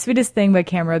The Sweetest Thing by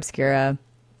Camera Obscura.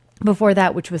 Before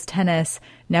that, which was Tennis,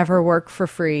 Never Work for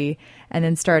Free, and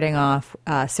then starting off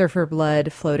Surfer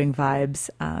Blood, Floating Vibes.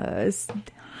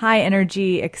 High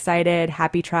energy, excited,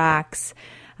 happy tracks.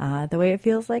 The way it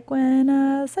feels like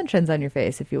when sun shines on your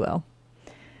face, if you will.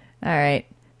 All right.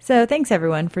 So thanks,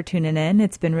 everyone, for tuning in.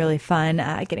 It's been really fun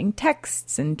getting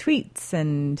texts and tweets,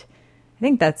 and I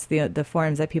think that's the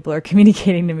forms that people are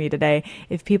communicating to me today.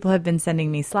 If people have been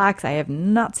sending me Slacks, I have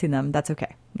not seen them. That's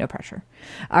okay. No pressure.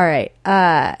 All right.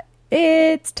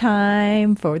 It's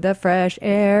time for the Fresh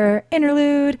Air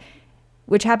Interlude,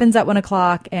 which happens at 1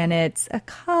 o'clock, and it's a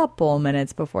couple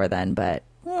minutes before then, but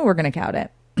we're going to count it.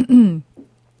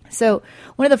 So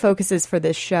one of the focuses for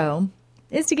this show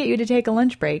is to get you to take a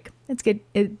lunch break. It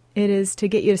is to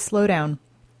get you to slow down.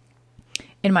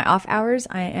 In my off hours,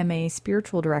 I am a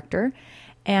spiritual director,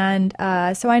 and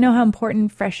so I know how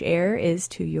important fresh air is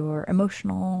to your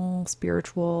emotional,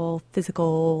 spiritual,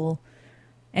 physical,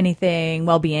 anything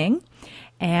well-being.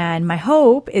 And my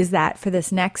hope is that for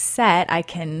this next set, I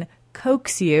can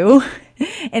coax you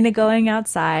into going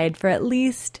outside for at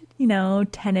least,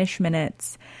 10-ish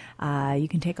minutes. You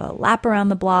can take a lap around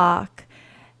the block.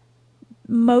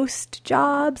 Most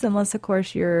jobs, unless of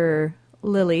course you're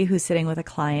Lily who's sitting with a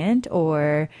client,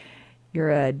 or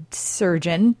you're a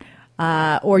surgeon,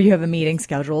 or you have a meeting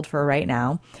scheduled for right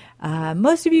now,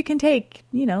 most of you can take,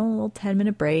 a little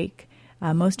 10-minute break.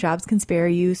 Most jobs can spare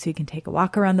you, so you can take a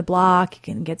walk around the block. You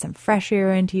can get some fresh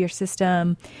air into your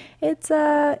system.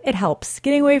 It helps.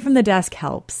 Getting away from the desk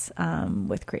helps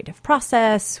with creative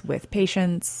process, with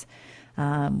patience,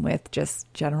 with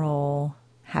just general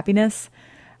happiness.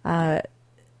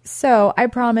 So I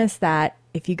promise that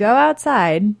if you go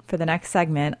outside for the next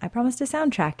segment, I promise to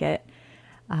soundtrack it.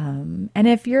 And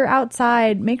if you're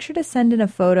outside, make sure to send in a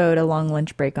photo to Long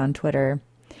Lunch Break on Twitter.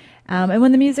 And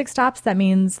when the music stops, that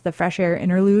means the Fresh Air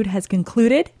Interlude has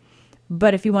concluded.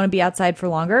 But if you want to be outside for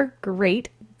longer, great.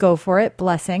 Go for it.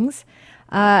 Blessings.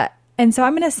 And so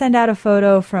I'm going to send out a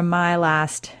photo from my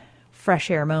last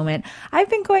fresh air moment. I've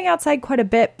been going outside quite a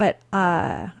bit, but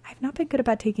I've not been good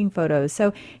about taking photos.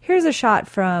 So here's a shot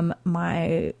from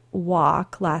my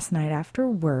walk last night after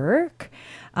work.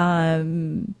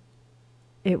 It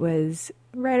was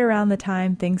right around the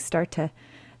time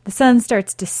the sun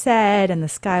starts to set and the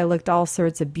sky looked all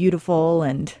sorts of beautiful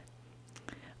and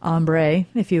ombre,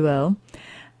 if you will.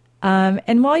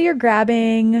 And while you're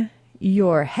grabbing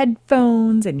your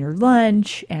headphones and your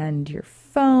lunch and your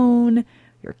phone,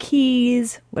 your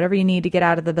keys, whatever you need to get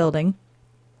out of the building,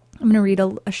 I'm going to read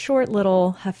a short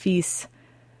little Hafiz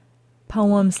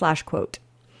poem/quote.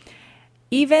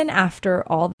 Even after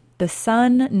all, the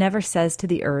sun never says to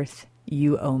the earth,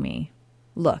 "You owe me."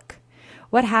 Look,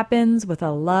 what happens with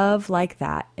a love like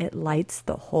that? It lights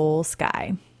the whole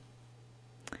sky.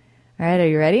 All right, are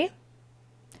you ready?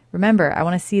 Remember, I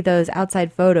want to see those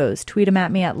outside photos. Tweet them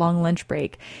at me at Long Lunch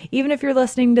Break. Even if you're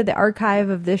listening to the archive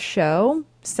of this show,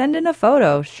 send in a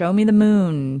photo. Show me the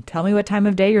moon. Tell me what time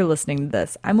of day you're listening to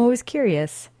this. I'm always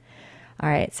curious. All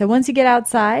right, so once you get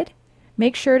outside,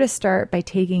 make sure to start by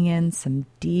taking in some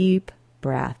deep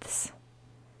breaths.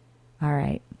 All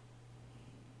right,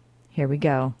 here we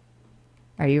go.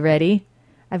 Are you ready?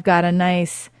 I've got a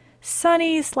nice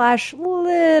sunny /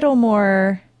 little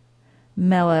more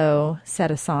mellow set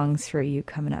of songs for you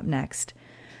coming up next.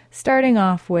 Starting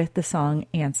off with the song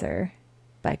Answer.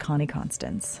 by Connie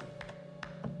Constance.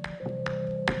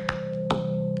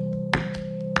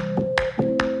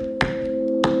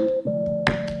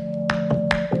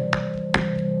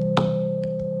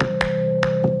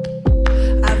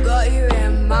 I've got you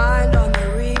in mind on the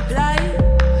replay.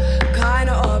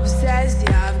 Kinda obsessed,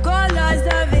 yeah, I've got lots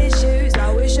of issues.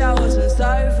 I wish I wasn't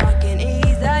so fucking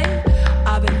easy.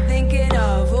 I've been thinking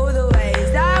of all the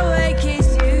ways I would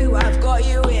kiss you. I've got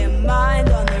you in mind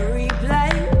on the replay.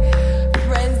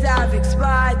 Friends have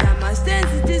expired and my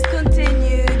senses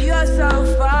discontinued. You're so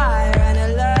fire and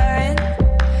alluring.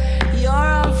 You're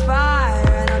on fire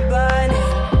and I'm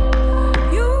burning.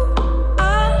 You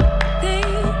are the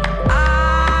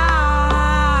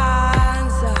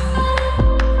answer.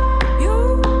 You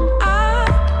are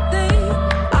the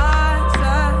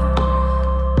answer.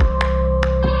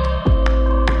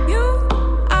 You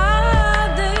are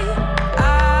the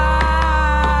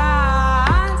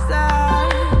answer.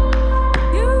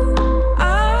 You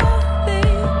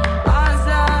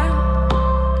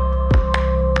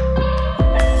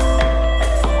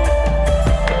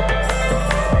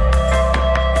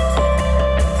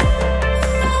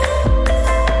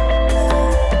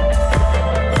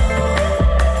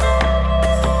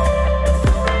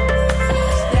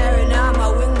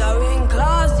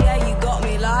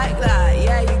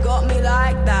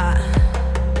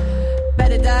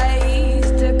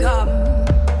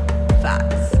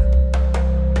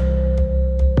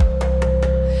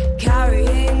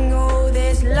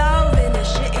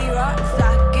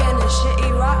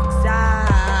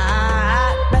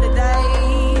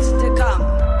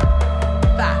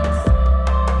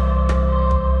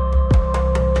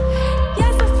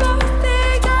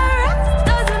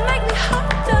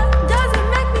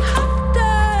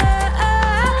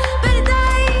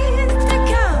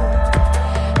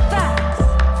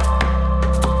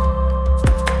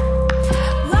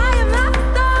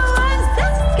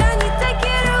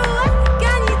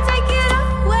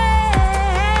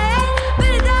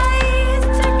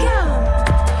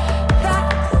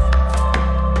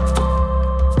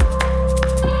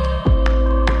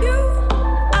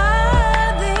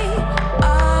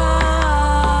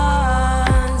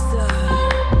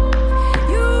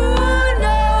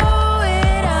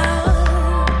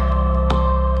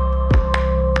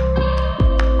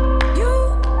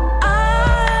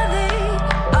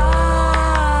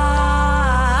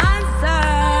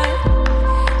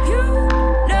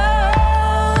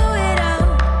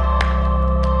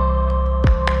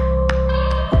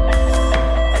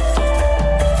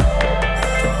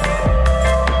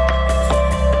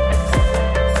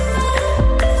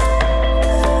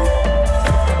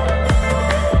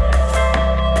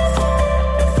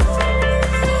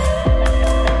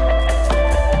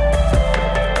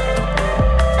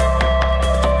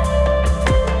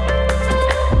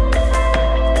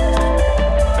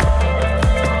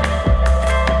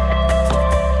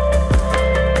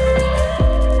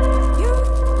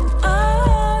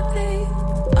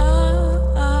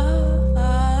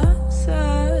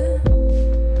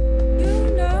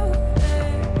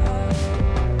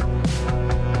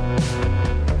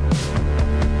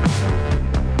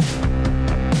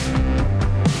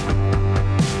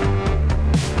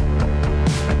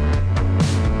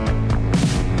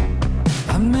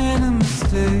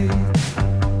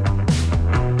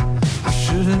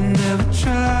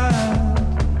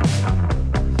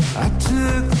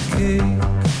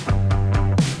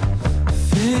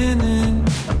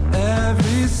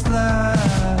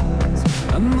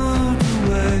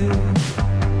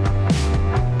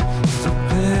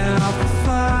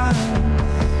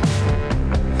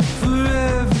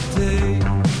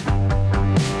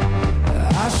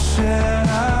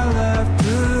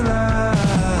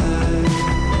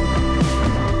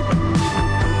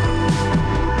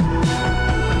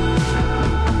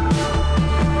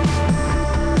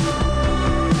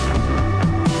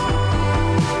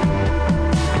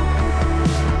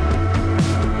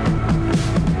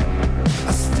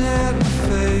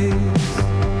face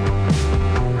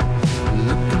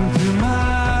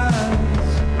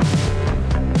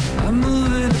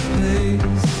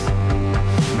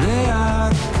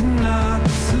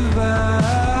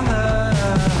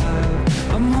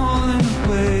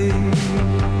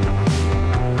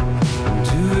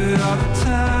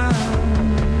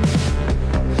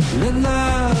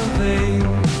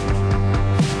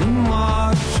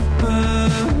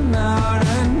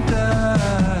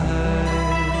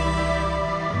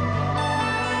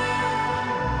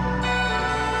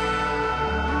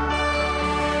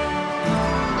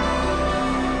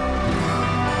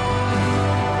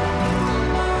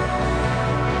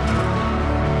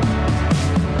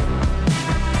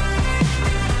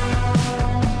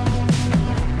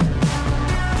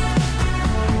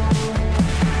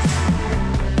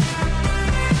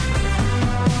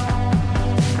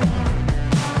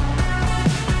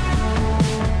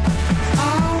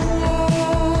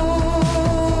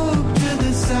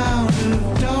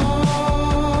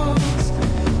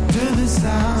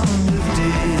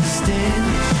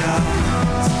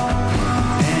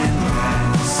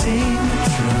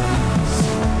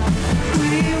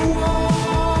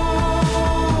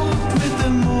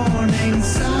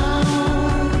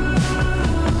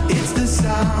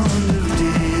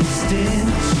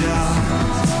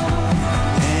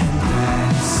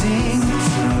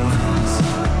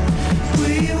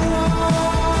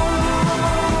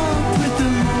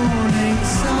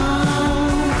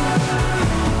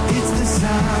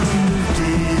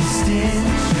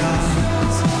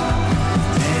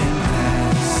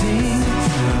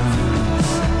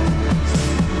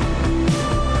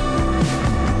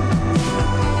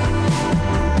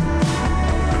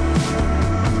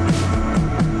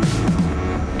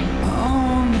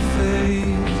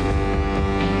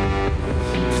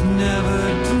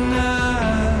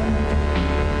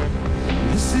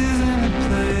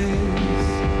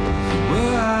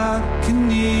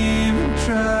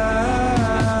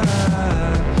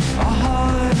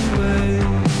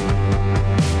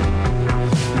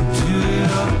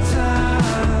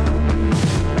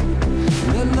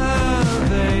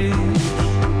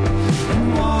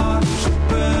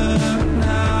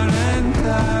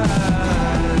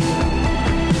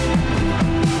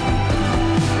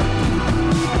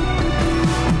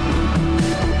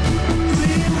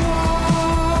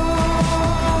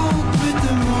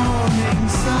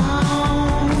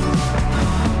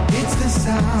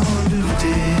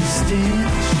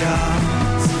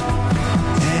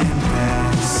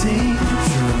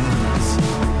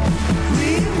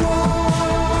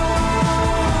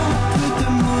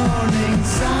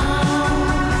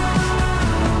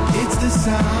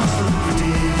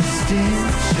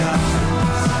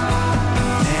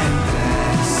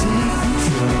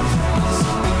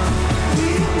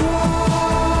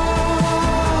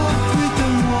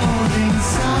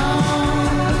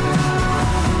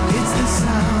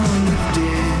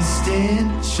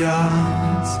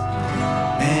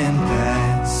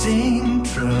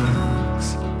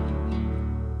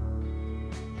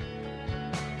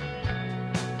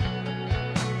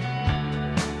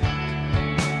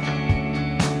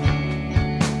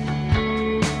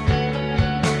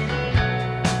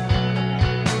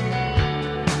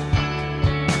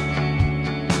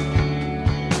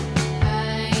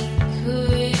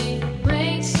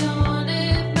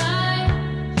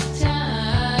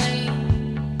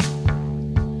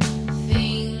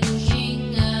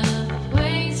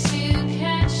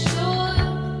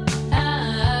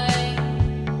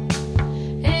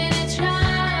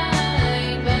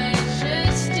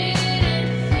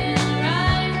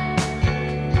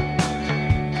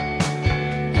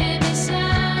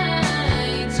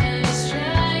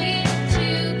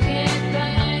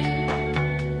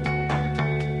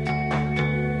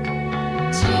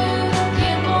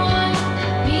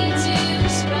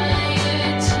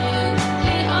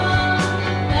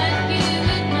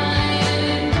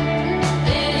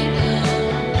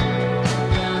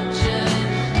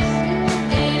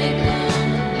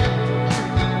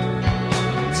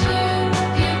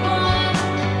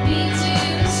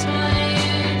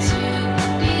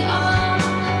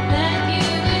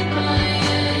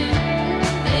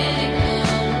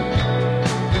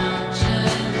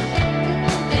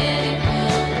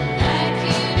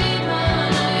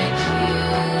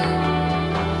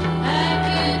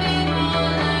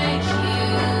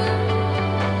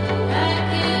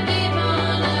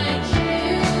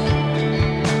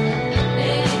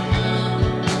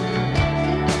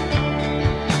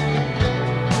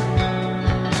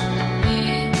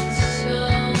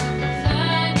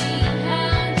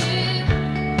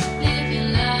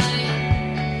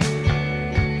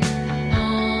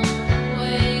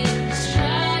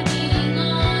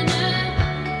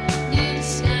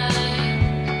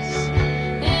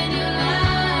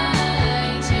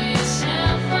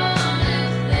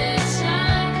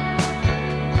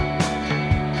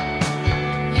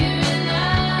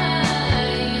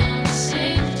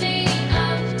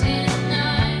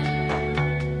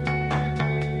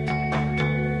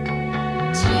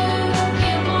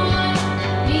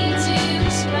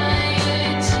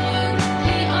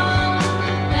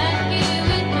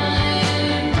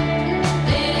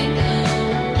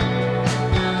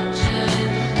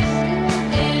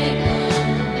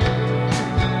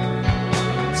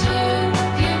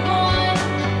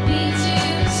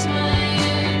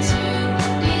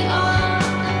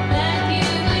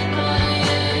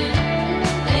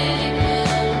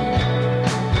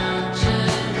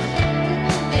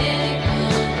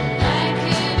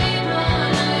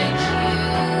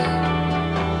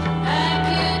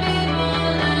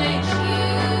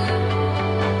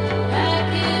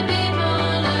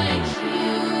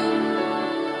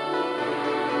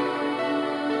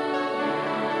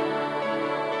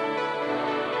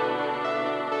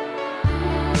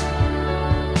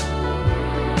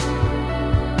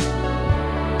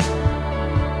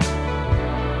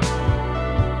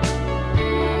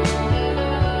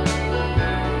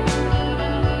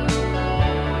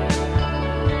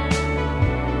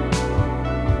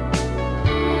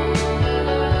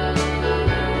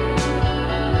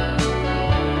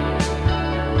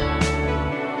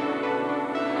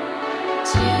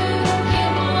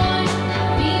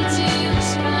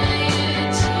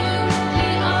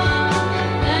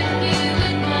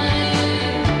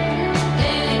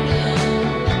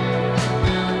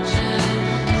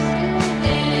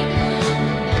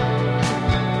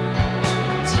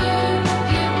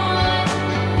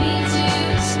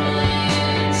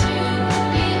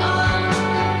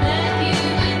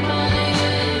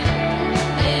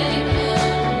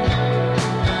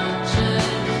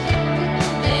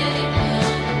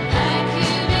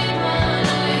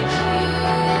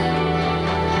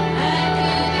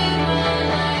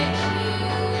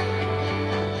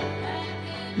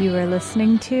You are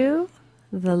listening to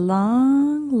The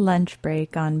Long Lunch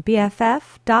Break on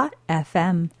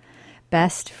BFF.FM.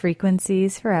 Best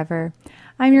frequencies forever.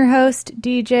 I'm your host,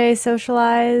 DJ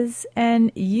Socialize,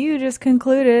 and you just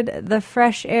concluded the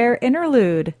Fresh Air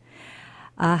Interlude.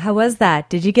 How was that?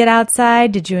 Did you get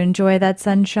outside? Did you enjoy that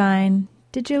sunshine?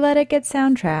 Did you let it get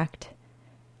soundtracked?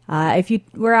 If you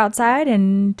were outside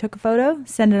and took a photo,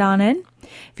 send it on in.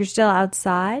 If you're still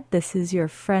outside, this is your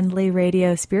friendly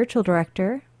radio spiritual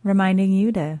director reminding you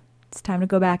it's time to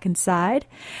go back inside.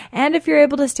 And if you're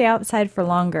able to stay outside for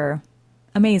longer,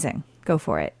 amazing. Go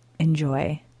for it.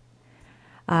 Enjoy.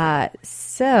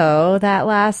 So that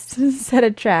last set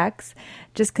of tracks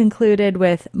just concluded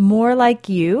with More Like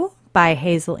You by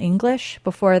Hazel English.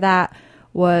 Before that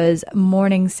was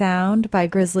Morning Sound by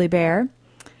Grizzly Bear.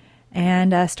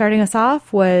 And starting us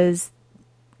off was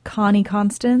Connie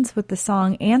Constance with the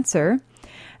song Answer.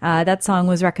 That song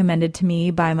was recommended to me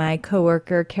by my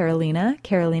coworker Carolina.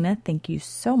 Carolina, thank you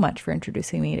so much for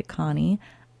introducing me to Connie.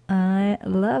 I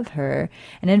love her.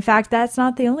 And in fact, that's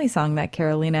not the only song that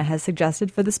Carolina has suggested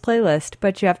for this playlist,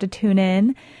 but you have to tune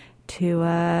in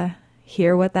to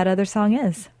hear what that other song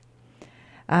is.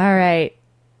 All right.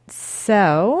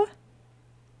 So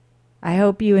I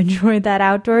hope you enjoyed that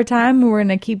outdoor time. We're going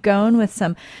to keep going with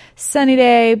some sunny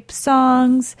day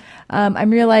songs.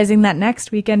 I'm realizing that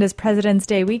next weekend is President's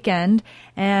Day weekend,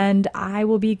 and I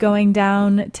will be going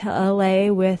down to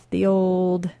LA with the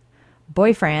old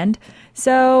boyfriend.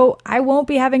 So I won't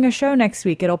be having a show next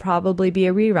week. It'll probably be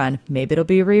a rerun. Maybe it'll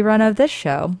be a rerun of this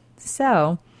show.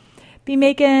 So be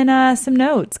making some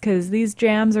notes, because these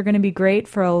jams are going to be great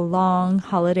for a long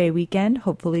holiday weekend.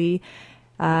 Hopefully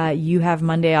you have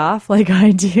Monday off like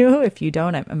I do. If you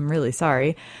don't, I'm really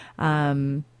sorry.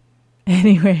 Anyways,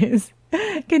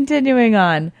 continuing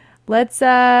on. Let's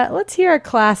hear a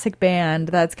classic band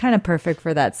that's kind of perfect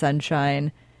for that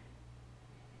sunshine.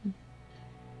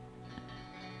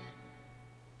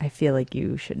 I feel like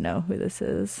you should know who this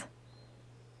is.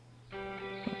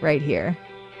 Right here.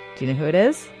 Do you know who it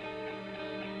is?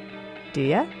 Do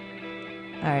ya?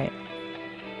 All right.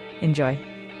 Enjoy.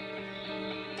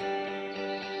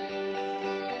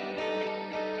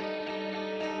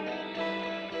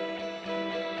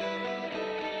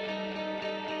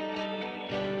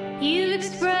 You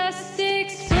expressed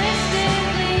explicitly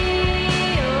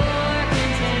your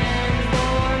contempt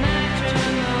for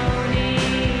matrimony.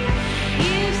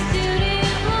 You stood in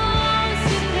bonds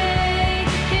to pay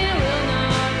and will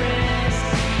not rest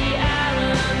the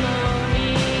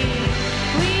alimony.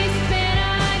 We spent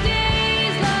our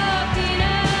days locked in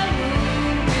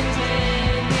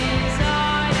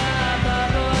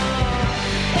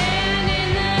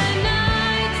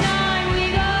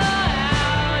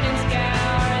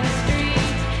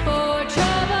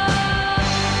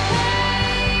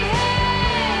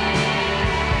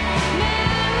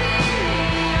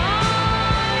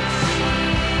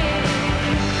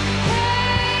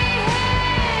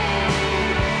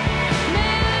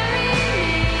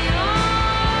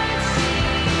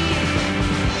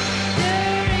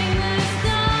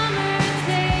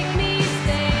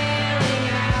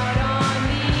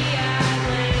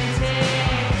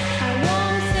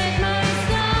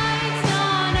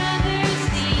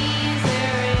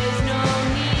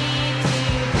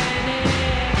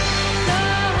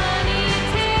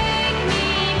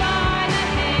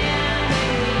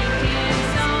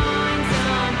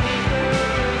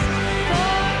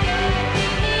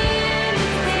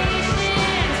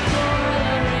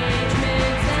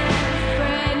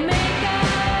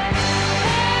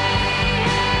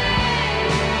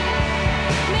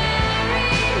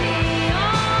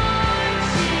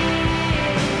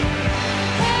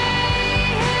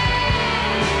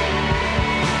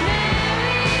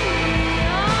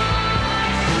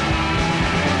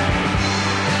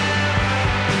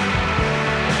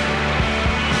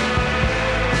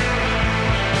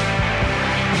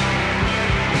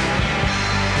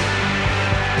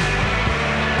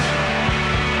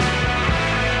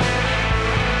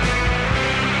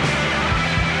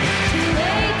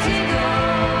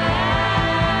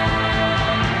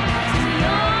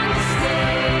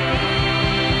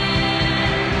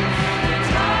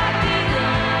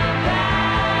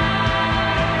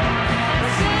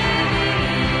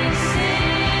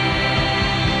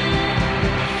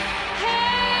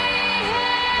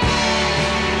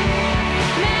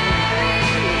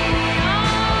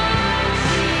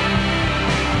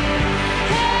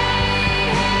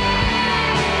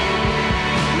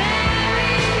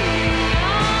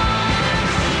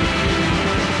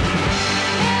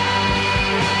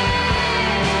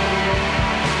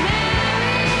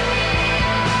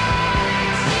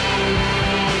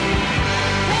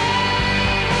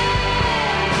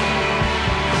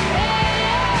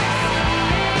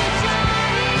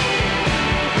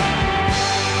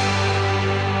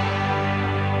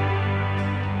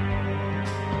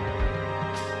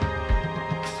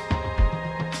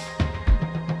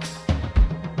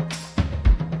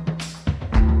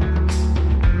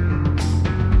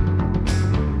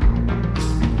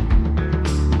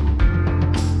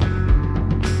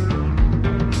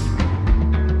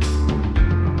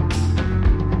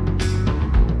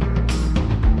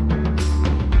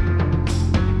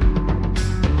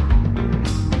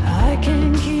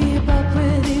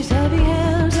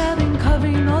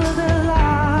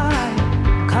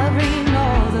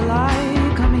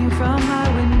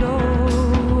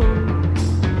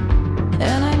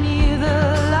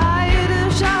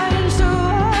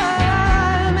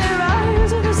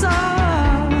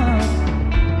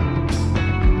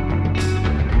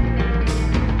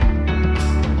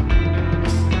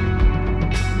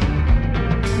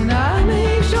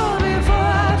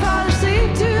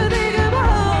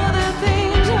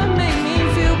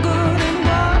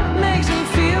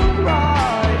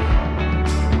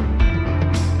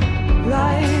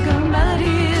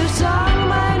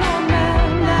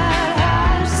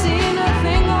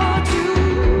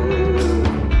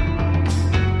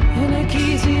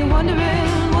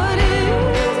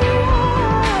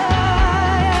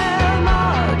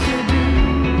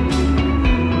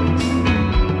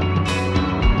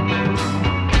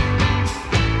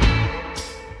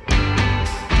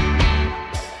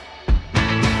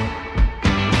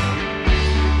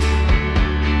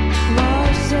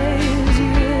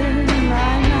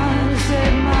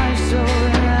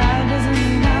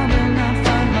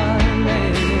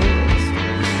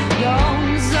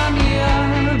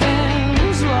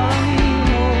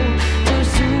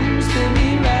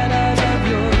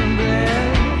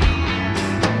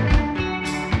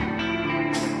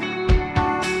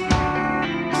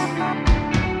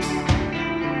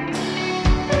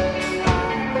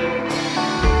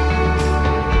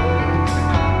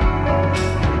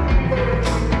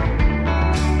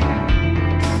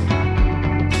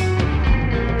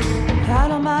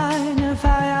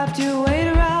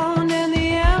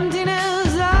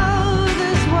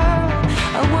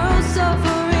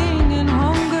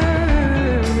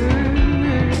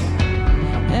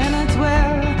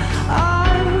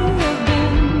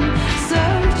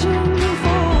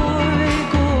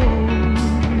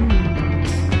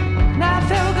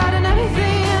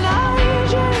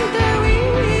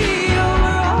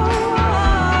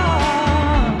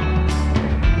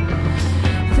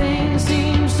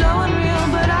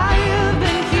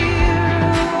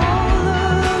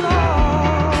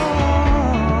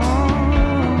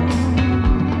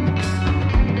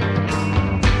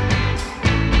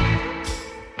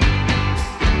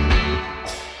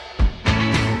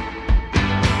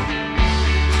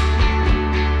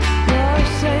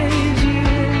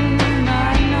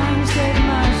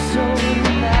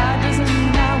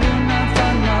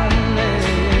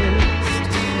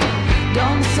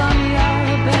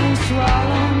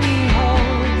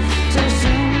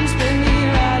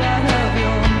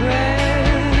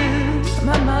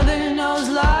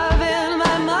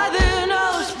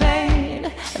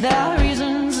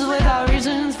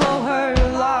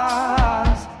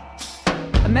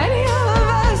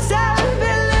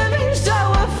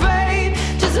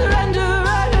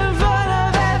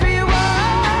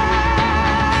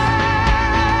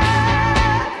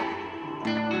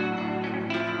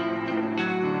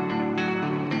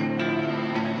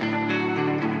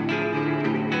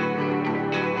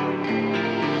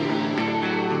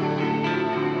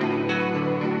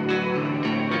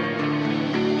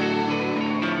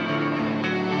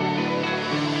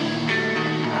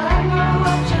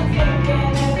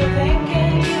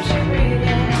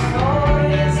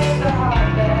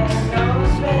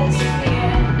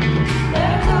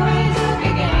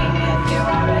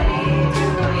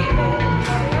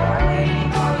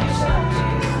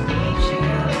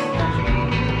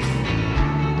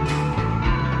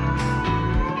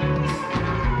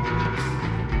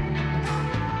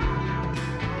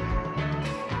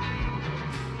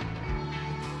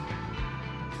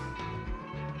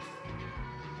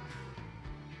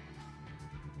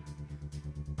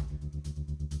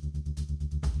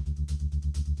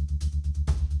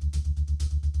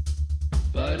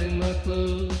hiding my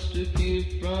clothes to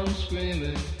keep from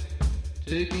screaming,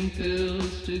 taking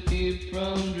pills to keep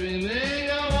from dreaming.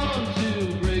 I want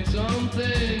to break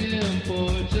something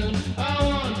important. I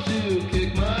want to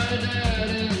kick my dad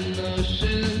in the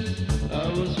shins. I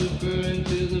was referring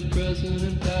to the present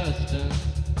and past tense.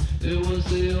 It was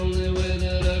the only way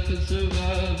that I could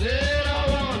survive it. I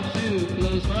want to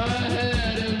close my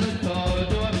head in the car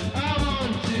door. I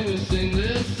want to sing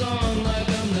this song like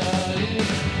I'm dying.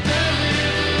 Heavy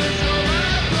boots on my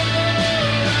floor.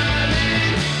 I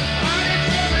need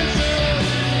something soon.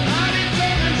 I need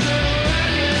something soon. I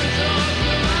can't talk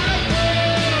to my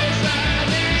folks. I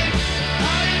need something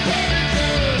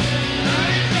soon. I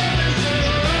need something soon.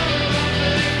 All of my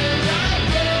fingers are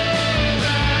closed.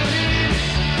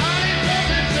 I need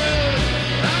something soon.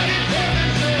 I need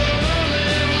something soon.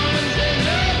 Only ones in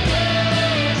the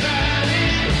clothes.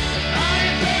 I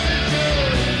need something soon.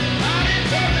 I need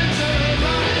something soon.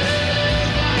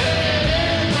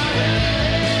 My head.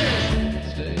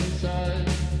 Stay inside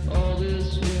all this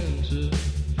winter,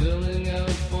 filling out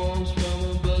forms from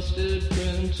a busted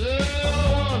printer. I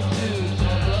want to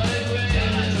talk like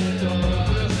Raymond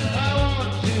Carver. I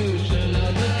want to shut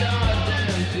out the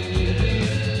goddamn TV,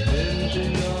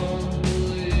 binging on the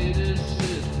latest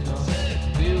sitcom,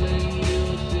 feeling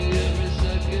guilty every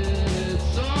second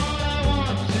it's on. I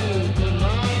want to put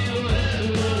my foot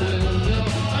through the window.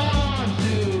 I want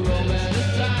to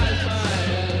romanticize my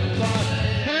head clock.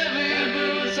 Heavy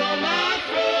boots on my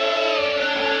throat.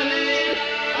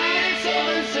 I need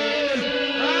something soon.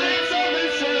 I need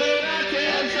something soon. I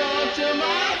can't talk to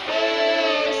my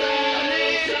folks. I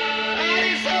need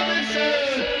something soon.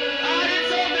 I need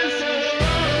something soon. All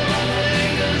of my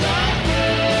fingers are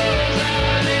closed.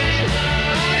 I need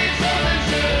something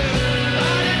soon.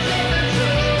 I need something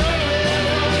soon. Only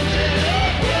ones in the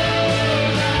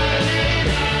clothes.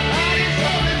 I need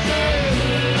something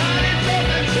soon. I need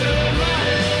something soon. My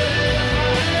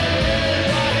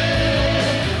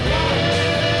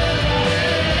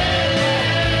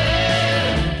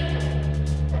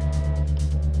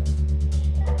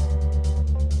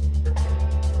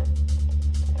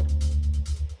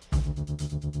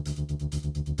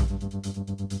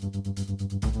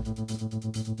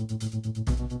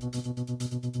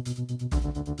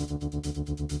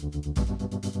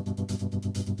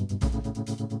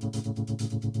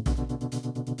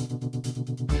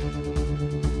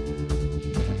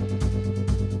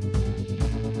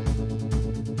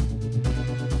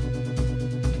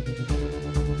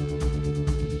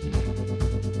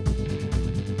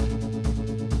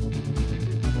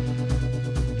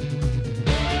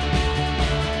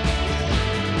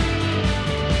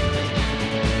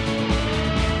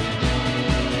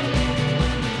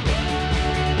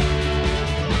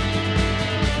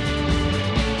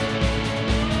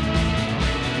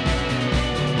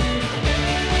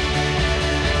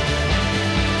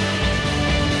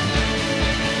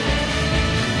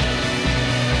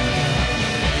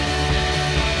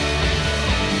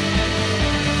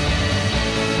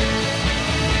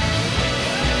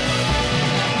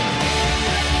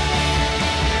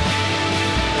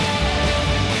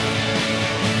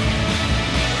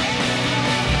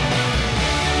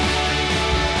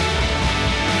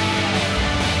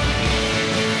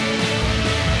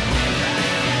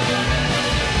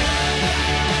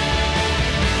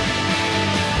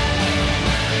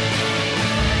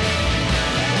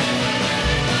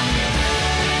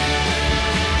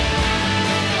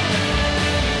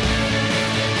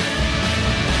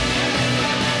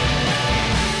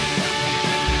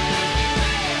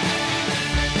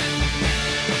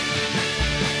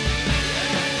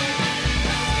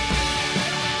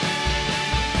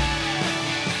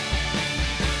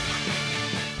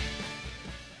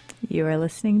You are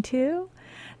listening to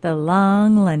The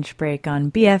Long Lunch Break on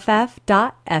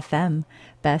BFF.FM.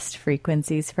 Best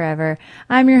frequencies forever.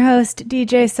 I'm your host,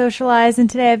 DJ Socialize, and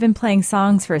today I've been playing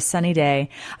songs for a sunny day.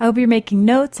 I hope you're making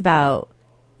notes about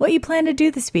what you plan to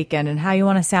do this weekend and how you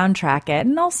want to soundtrack it.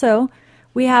 And also,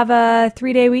 we have a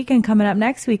 3-day weekend coming up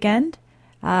next weekend.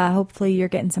 Hopefully you're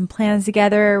getting some plans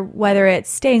together, whether it's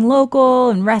staying local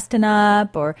and resting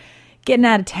up or getting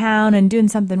out of town and doing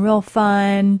something real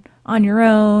fun on your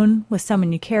own with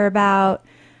someone you care about.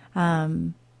 I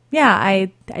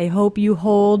hope you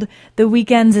hold the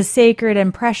weekends as sacred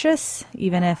and precious,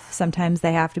 even if sometimes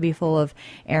they have to be full of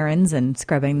errands and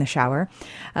scrubbing the shower,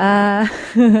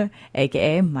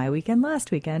 aka my weekend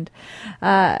last weekend.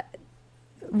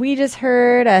 We just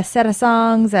heard a set of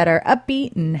songs that are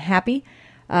upbeat and happy.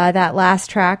 That last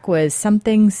track was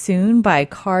Something Soon by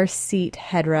Car Seat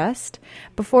Headrest.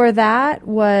 Before that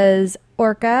was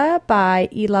Orca by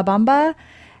Ila Bamba.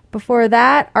 Before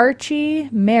that, Archie,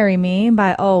 Marry Me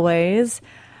by Always,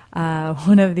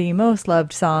 one of the most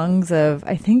loved songs of,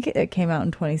 I think it came out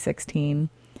in 2016.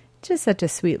 Just such a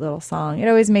sweet little song. It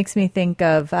always makes me think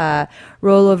of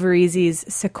Rollo Verizi's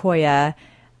Sequoia.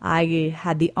 I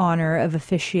had the honor of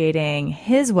officiating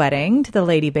his wedding to the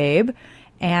Lady Babe,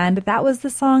 and that was the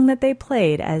song that they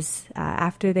played as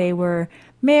after they were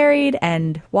married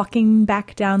and walking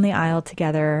back down the aisle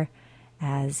together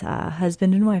as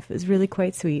husband and wife. It was really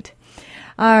quite sweet.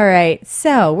 All right,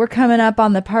 so we're coming up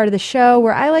on the part of the show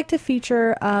where I like to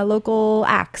feature local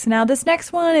acts. Now, this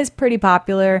next one is pretty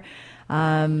popular,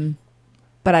 but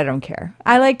I don't care.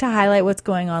 I like to highlight what's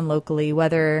going on locally,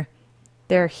 whether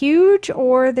they're huge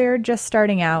or they're just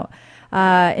starting out.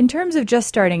 In terms of just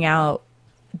starting out,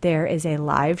 there is a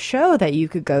live show that you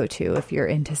could go to if you're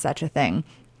into such a thing.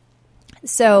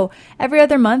 So every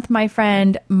other month, my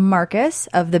friend Marcus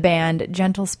of the band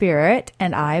Gentle Spirit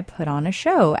and I put on a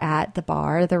show at the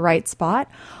bar, The Right Spot,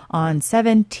 on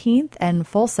 17th and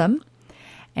Folsom.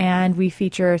 And we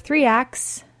feature 3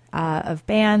 acts of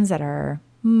bands that are,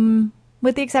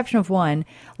 with the exception of one,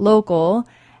 local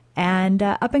and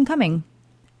up and coming,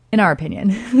 in our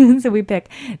opinion. So we pick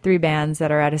 3 bands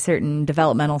that are at a certain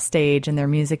developmental stage in their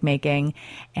music making.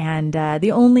 And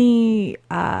the only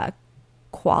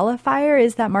qualifier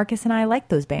is that Marcus and I like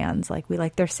those bands, like we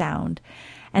like their sound.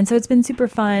 And so it's been super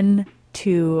fun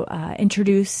to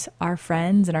introduce our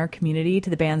friends and our community to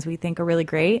the bands we think are really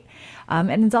great.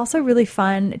 And it's also really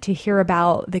fun to hear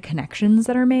about the connections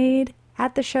that are made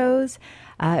at the shows.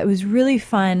 It was really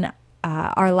fun.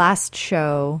 Our last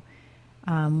show,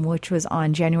 which was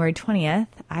on January 20th,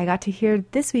 I got to hear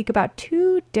this week about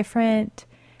 2 different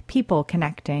people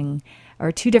connecting,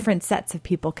 or 2 different sets of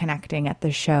people connecting at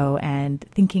the show and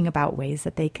thinking about ways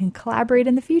that they can collaborate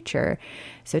in the future.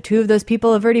 So 2 of those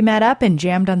people have already met up and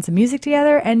jammed on some music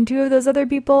together, and 2 of those other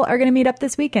people are going to meet up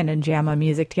this weekend and jam on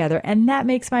music together, and that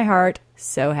makes my heart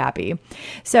so happy.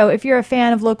 So if you're a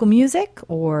fan of local music,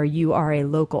 or you are a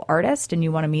local artist and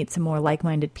you want to meet some more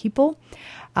like-minded people,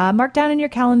 mark down in your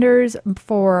calendars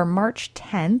for March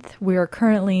 10th. We are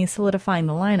currently solidifying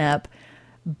the lineup,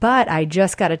 but I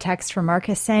just got a text from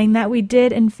Marcus saying that we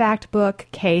did, in fact, book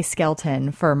Kay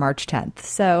Skelton for March 10th.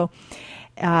 So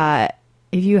if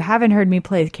you haven't heard me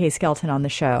play Kay Skelton on the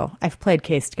show, I've played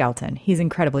Kay Skelton. He's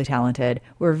incredibly talented.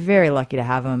 We're very lucky to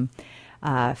have him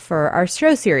for our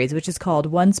show series, which is called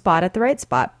One Spot at the Right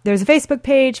Spot. There's a Facebook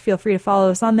page. Feel free to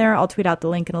follow us on there. I'll tweet out the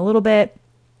link in a little bit.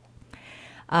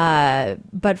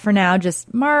 But for now,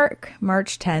 just mark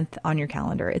March 10th on your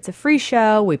calendar. It's a free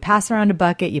show. We pass around a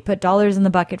bucket. You put dollars in the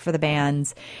bucket for the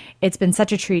bands. It's been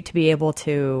such a treat to be able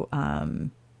to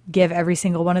give every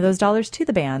single one of those dollars to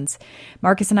the bands.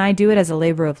 Marcus and I do it as a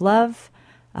labor of love.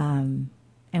 And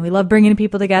we love bringing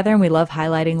people together, and we love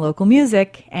highlighting local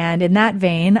music. And in that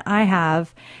vein, I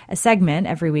have a segment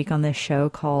every week on this show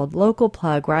called Local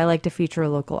Plug, where I like to feature a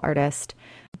local artist.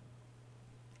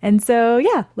 And so,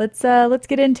 yeah, let's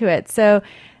get into it. So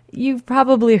you've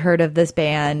probably heard of this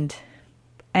band.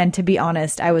 And to be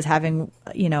honest, I was having,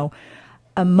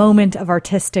 a moment of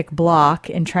artistic block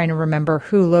in trying to remember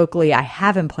who locally I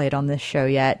haven't played on this show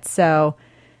yet. So,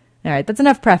 all right, that's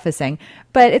enough prefacing.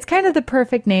 But it's kind of the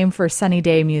perfect name for sunny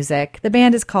day music. The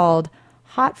band is called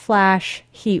Hot Flash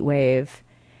Heatwave.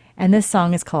 And this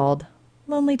song is called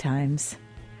Lonely Times.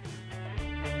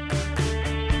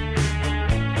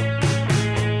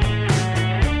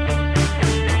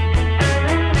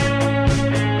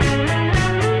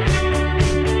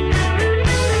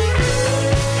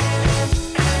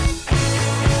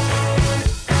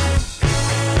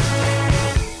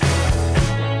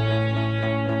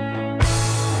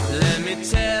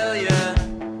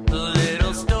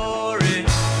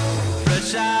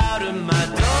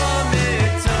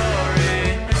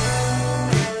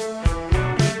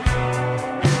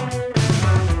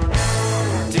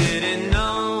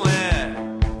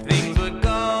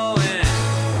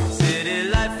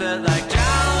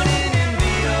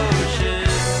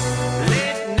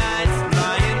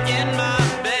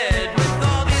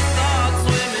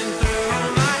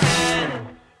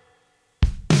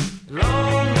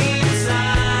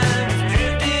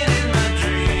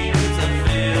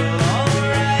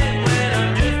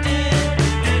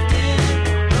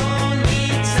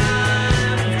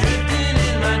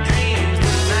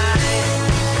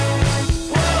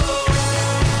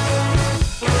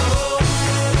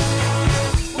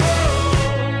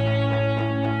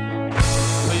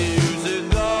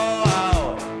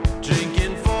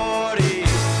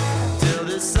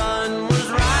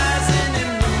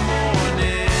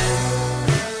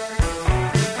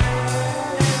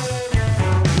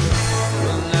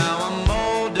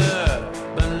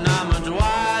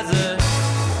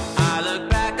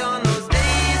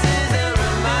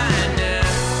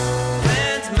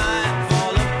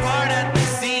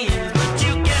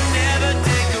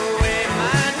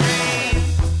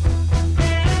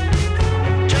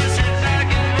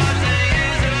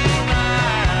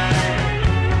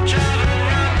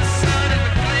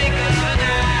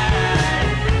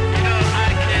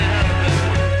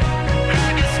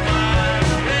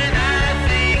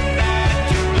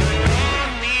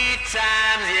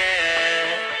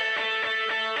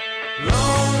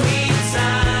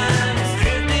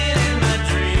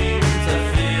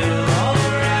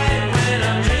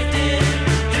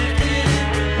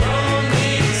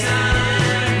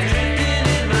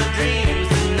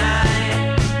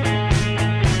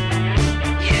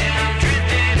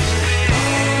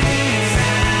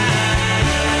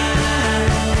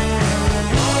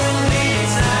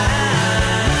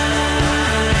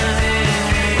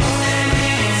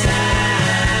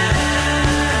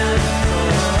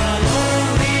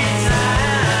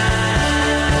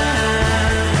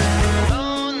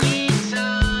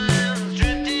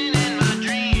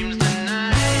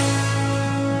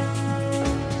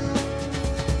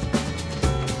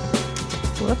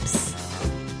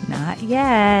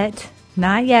 yet.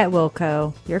 Not yet,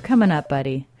 Wilco. You're coming up,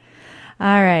 buddy.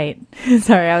 All right.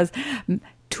 Sorry, I was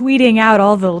tweeting out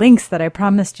all the links that I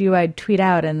promised you I'd tweet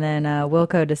out, and then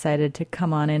Wilco decided to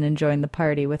come on in and join the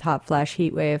party with Hot Flash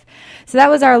Heatwave. So that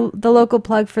was the local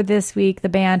plug for this week, the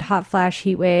band Hot Flash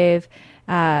Heatwave,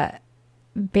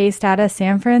 based out of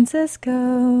San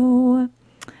Francisco.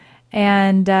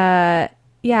 And I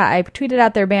tweeted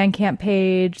out their Bandcamp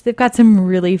page. They've got some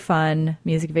really fun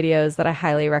music videos that I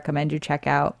highly recommend you check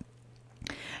out.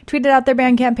 Tweeted out their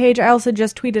Bandcamp page. I also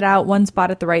just tweeted out One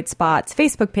Spot at the Right Spot's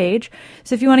Facebook page.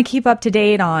 So if you want to keep up to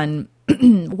date on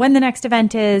when the next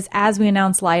event is, as we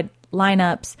announce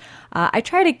lineups, I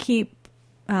try to keep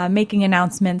making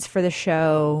announcements for the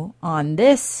show on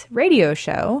this radio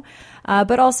show.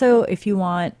 But also, if you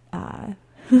want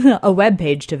a web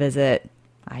page to visit,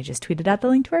 I just tweeted out the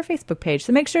link to our Facebook page.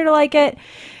 So make sure to like it.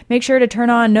 Make sure to turn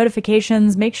on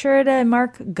notifications. Make sure to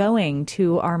mark going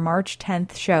to our March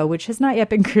 10th show, which has not yet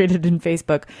been created in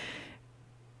Facebook.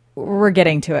 We're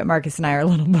getting to it. Marcus and I are a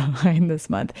little behind this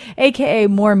month, aka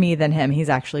more me than him. He's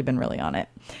actually been really on it.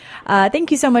 Thank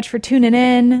you so much for tuning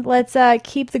in. Let's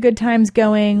keep the good times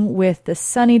going with the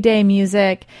sunny day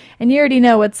music. And you already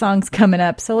know what song's coming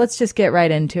up, so let's just get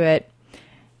right into it.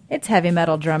 It's Heavy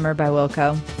Metal Drummer by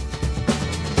Wilco.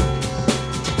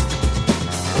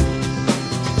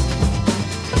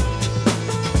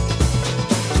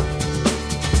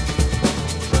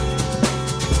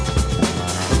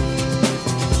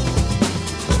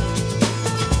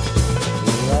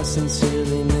 I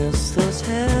sincerely miss those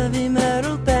heavy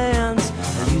metal bands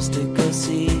I used to go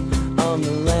see on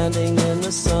the landing in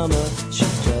the summer. She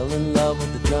fell in love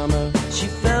with the drummer. She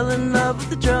fell in love with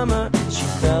the drummer. She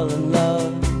fell in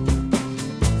love.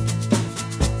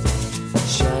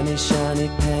 Shiny, shiny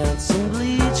pants and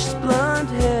bleached blonde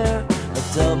hair.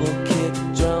 A double kick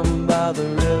drum by the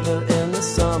river in the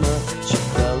summer. She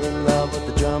fell in love with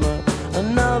the drummer.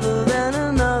 Another then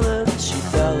another. She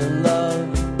fell in love.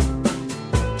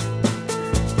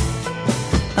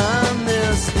 I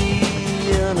miss the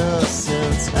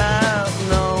innocence I've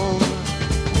known.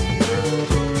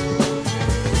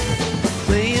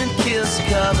 Playing Kiss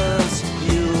covers,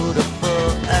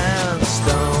 beautiful and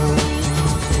stone.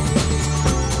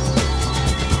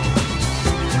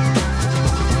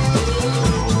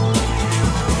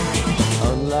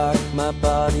 Unlock my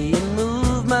body and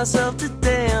move myself to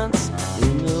dance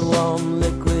in the warm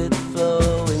liquid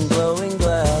flowing, glowing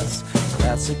glass.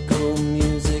 Classical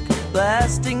music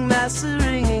blasting, massive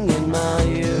ringing in my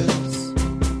ears.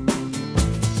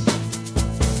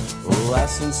 Oh, I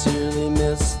sincerely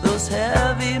miss those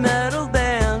heavy metal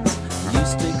bands I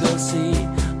used to go see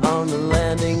on the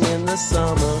landing in the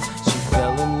summer. She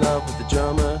fell in love with the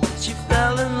drummer. She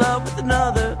fell in love with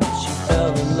another. She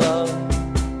fell in love.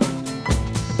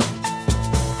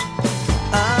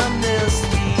 I miss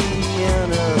the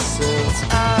innocence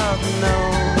I've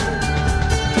known.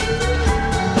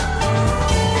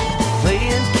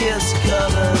 Kiss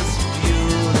covers,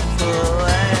 beautiful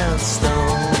and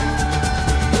stone.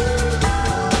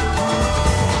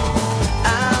 I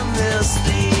miss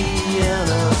the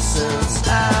innocence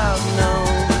I've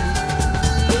known.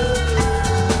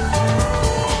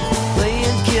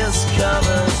 Playing Kiss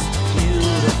covers,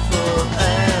 beautiful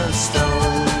and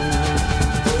stone.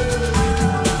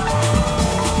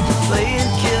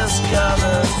 Playing Kiss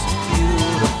covers,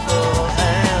 beautiful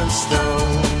and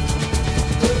stone.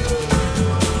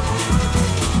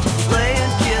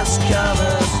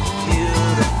 Covers,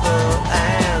 beautiful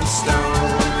and stone.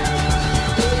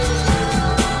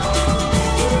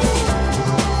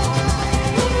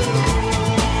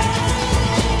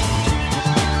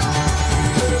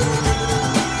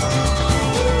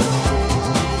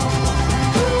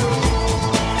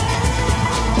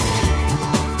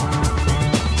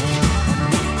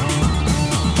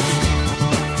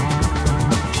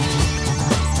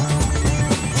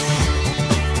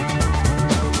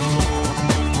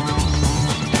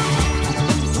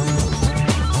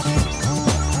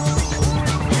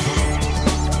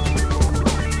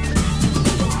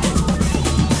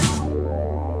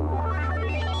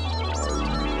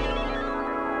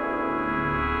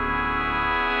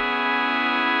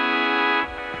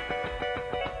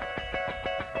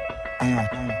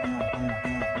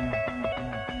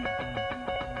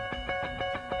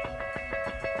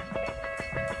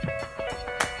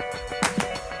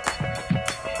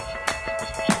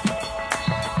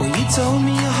 Well, you told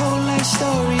me your whole life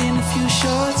story in a few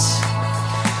shorts.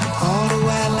 All the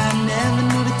while I never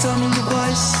knew the tone of your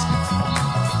voice.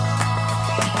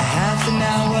 A half an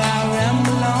hour I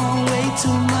ramble on way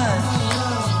too much,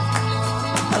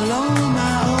 alone with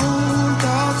my own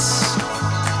thoughts.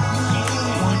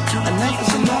 Another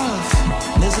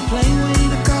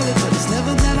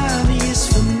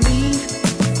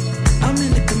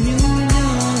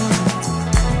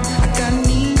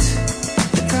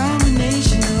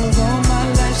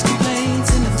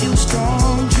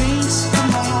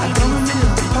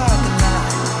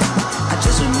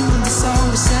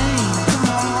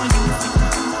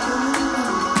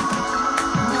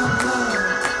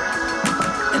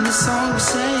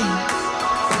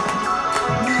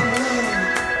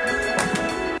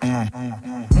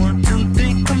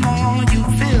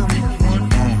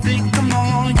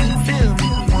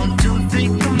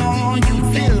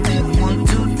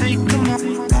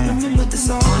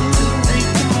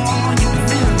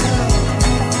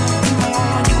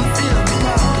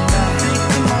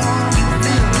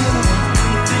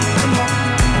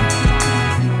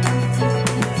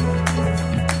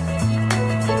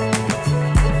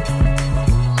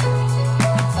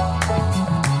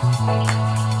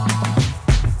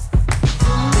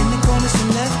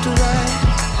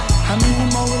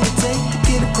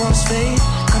shadows fade,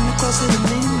 coming closer to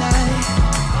midnight,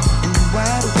 and you're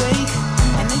wide awake,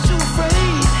 and ain't you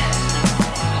afraid?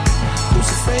 Who's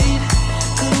afraid?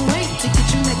 Couldn't wait to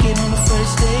get you naked on the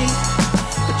first date,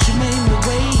 but you made me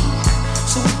wait,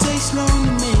 so it takes long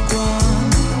to make one.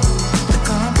 The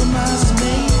compromise is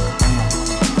made.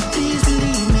 Please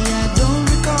believe me, I don't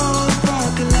recall the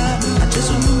parking lot. I just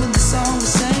remember the song we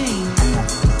sang,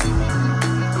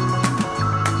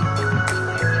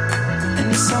 and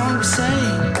the song we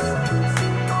sang,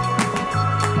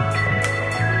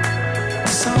 the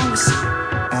song we sang.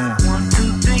 1,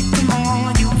 2, 3, come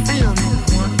on, you feel me.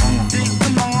 1, 2, 3,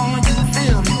 come on, you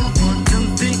feel me. 1,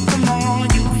 2, 3, come on,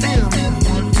 you feel me.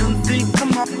 1, 2, 3,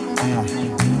 come on.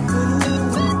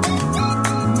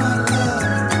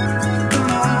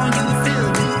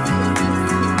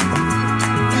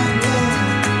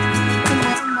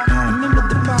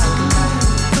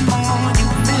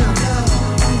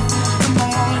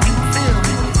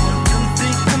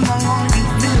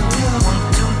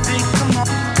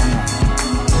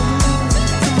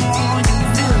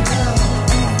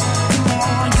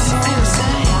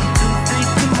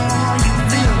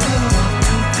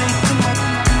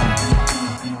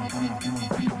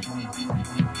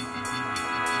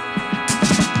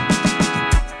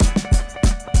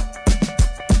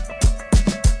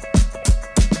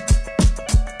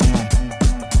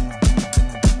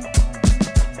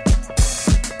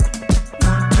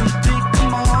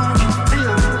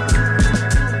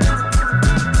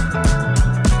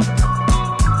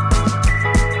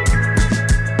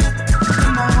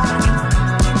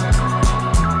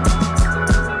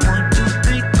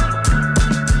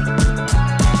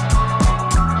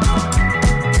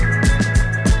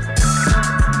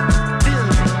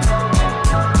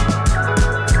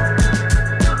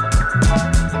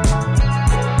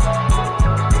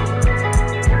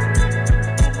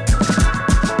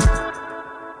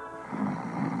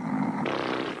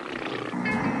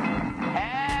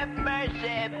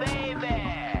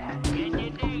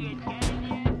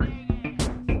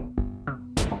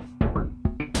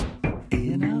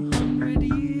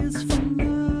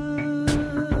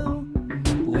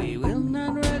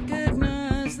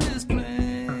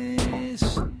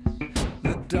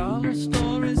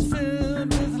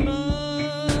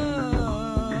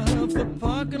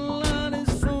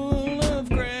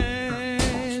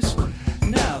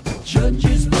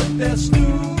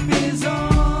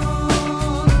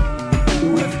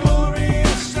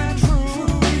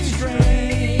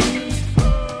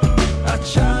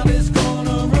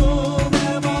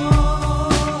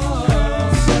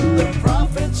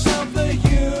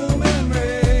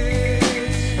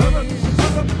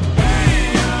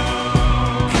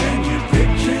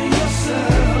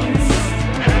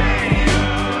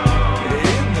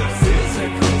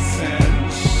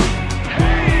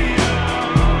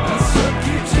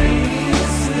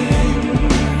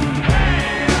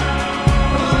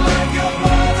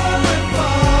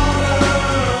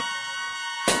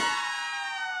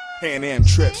 Pan Am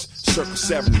trips, circa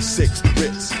 76, the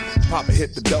Ritz. Papa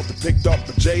hit the Delta, picked up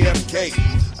the JFK.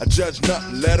 I judge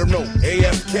nothing, let her know,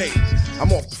 AFK.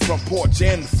 I'm off the front porch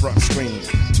and the front screen.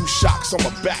 2 shocks on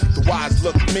my back, the wise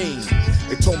look mean.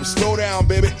 They told me slow down,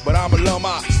 baby, but I'm a lum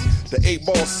ox. The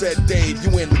 8-ball said, Dave,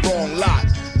 you in the wrong lot.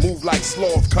 Move like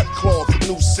sloth, cut cloth with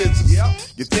new scissors.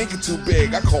 You're thinking too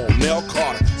big, I call Nell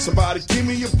Carter. Somebody give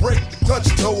me a break, the clutch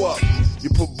toe up. You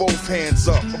put both hands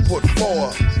up, I put 4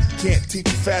 up. Can't teach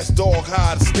a fast dog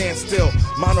how to stand still.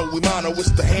 Mano we mano,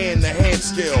 it's the hand-to-hand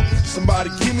skill. Somebody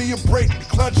give me a break, the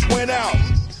clutch went out.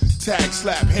 Tag,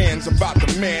 slap hands, I'm about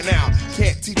to man out.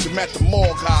 Can't teach him at the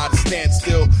morgue how to stand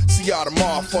still. See y'all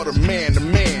tomorrow for the man to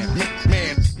man. Man to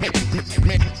man.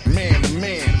 Man to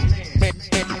man.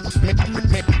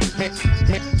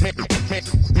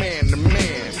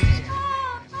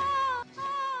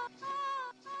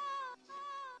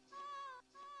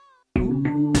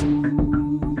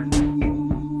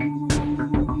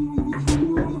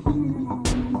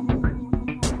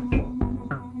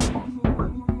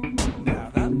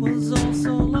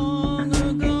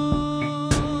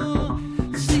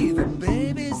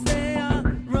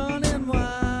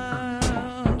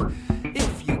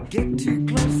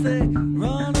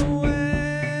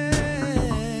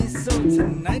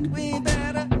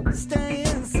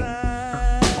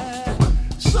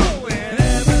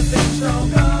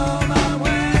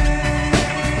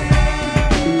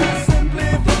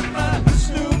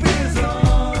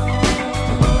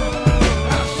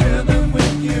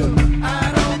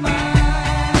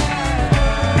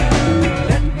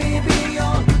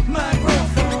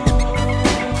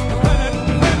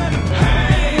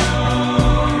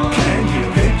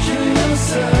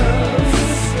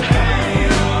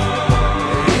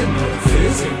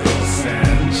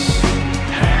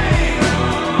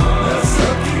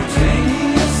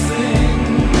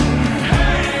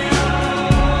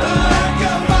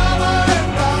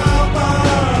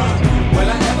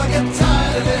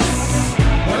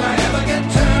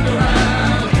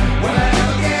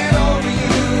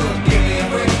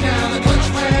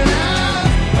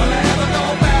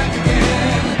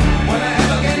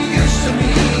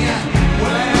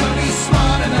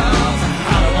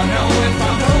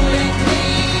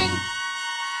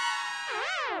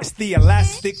 the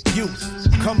elastic youth.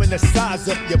 Coming to size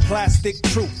up your plastic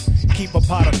truth. Keep a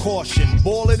pot of caution,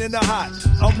 boiling in the hot.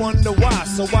 I wonder why,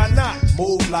 so why not?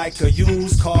 Move like a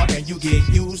used car and you get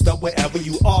used up wherever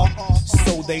you are.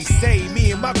 So they say,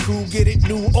 me and my crew get it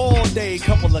new all day.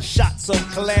 Couple of shots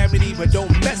of calamity, but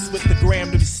don't mess with the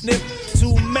gram to be sniffed.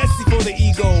 Too messy for the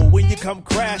ego. When you come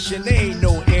crashing, there ain't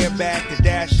no airbag to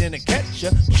dash in and catch ya.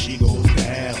 She goes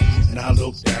down, and I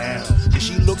look down. And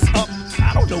she looks up,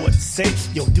 I don't know what to say.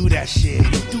 Yo, do that shit,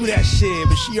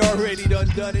 but she already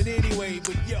done it anyway.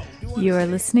 But yo, You are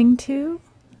listening to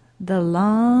The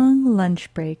Long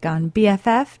Lunch Break on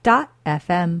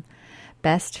BFF.FM.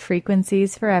 Best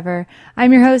frequencies forever.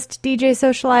 I'm your host, DJ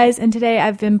Socialize, and today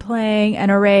I've been playing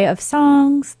an array of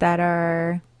songs that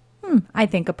are, I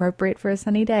think, appropriate for a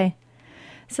sunny day.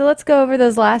 So let's go over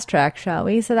those last tracks, shall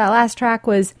we? So that last track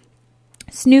was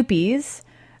Snoopy's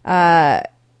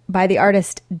by the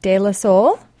artist De La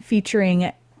Soul,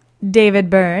 featuring David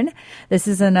Byrne. This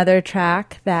is another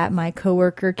track that my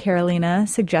coworker Carolina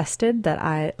suggested that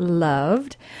I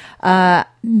loved.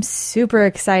 I'm super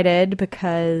excited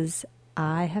because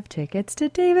I have tickets to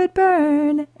David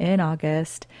Byrne in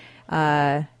August.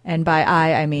 And by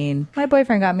I mean my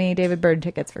boyfriend got me David Byrne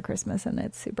tickets for Christmas, and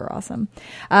it's super awesome.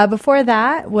 Before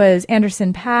that was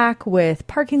Anderson .Paak with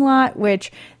Parking Lot,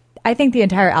 which I think the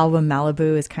entire album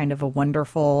Malibu is kind of a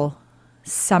wonderful,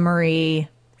 summery,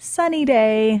 sunny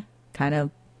day kind of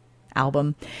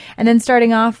album. And then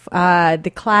starting off,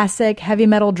 the classic Heavy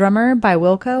Metal Drummer by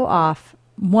Wilco off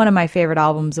one of my favorite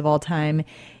albums of all time,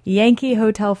 Yankee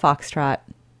Hotel Foxtrot.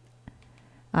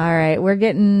 All right, we're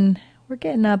getting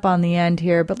up on the end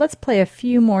here, but let's play a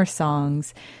few more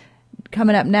songs.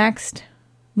 Coming up next,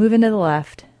 Moving to the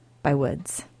Left by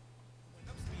Woods.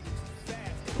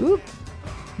 Oop.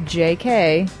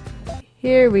 JK.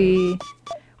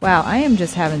 Wow, I am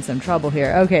just having some trouble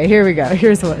here. Okay, here we go.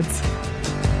 Here's Woods.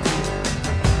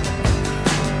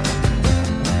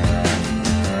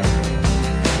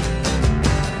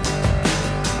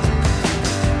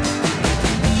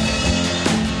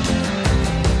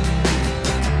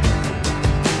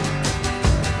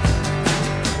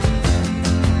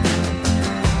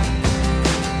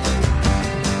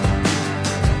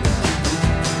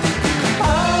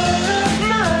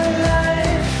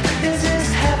 Is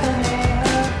this happening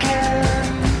again?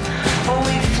 Are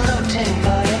we floating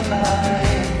by and by?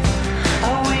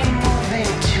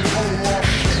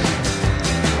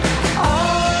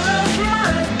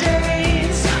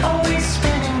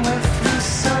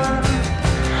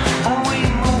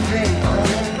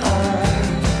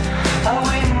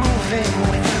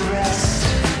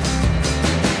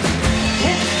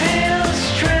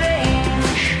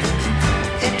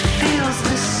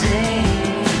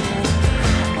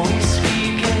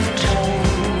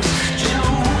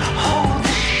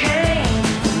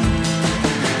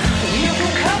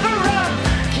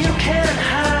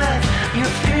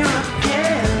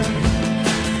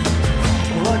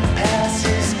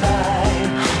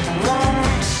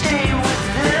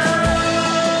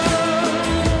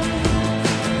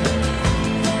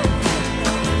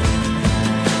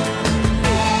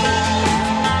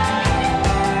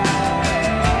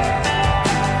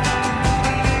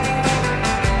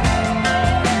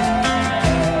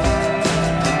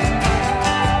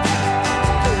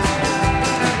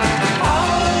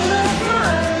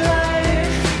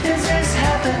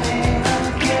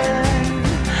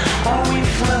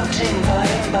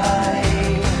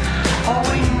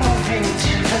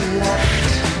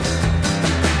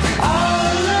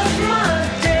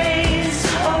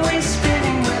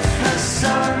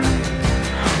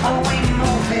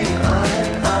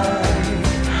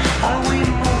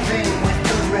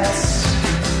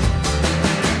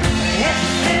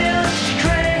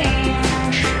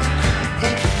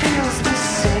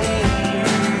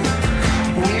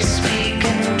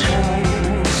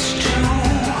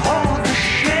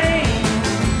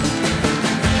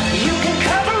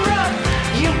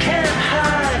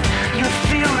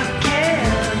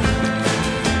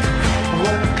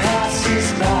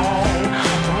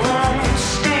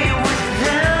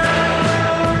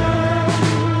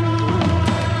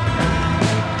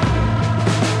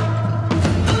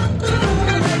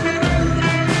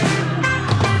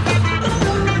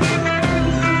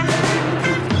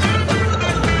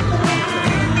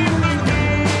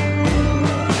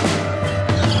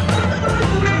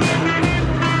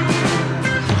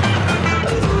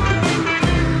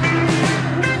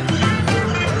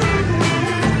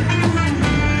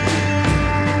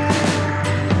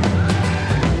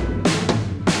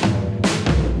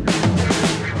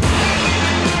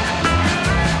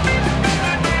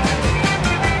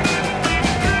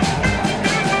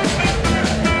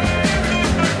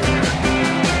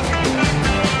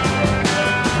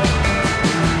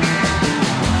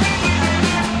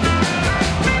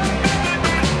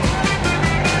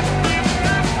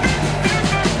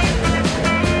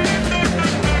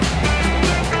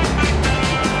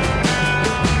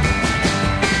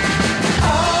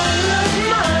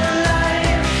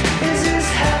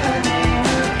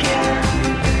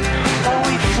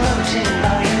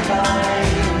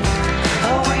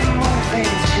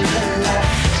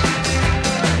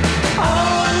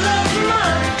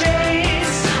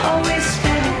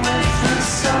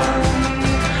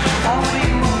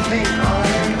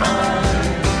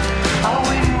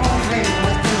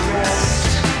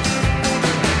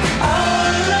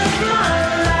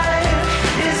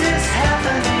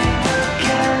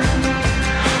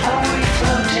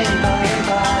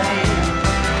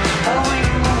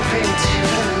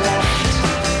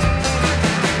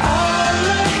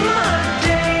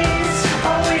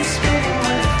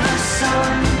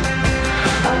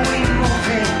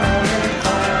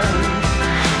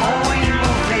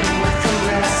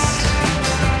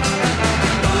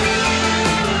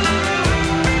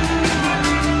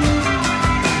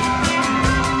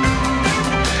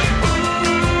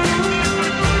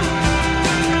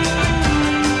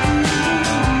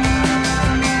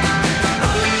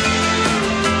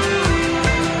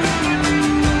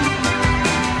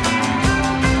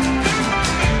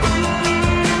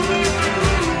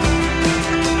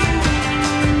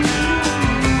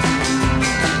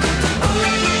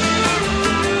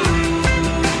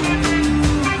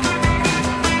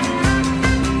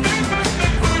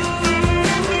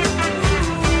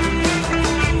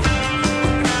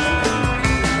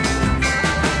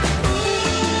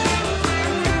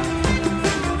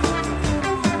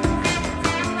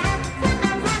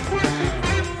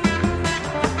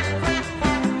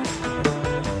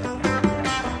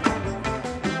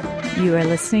 You are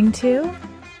listening to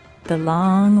The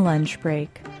Long Lunch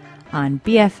Break on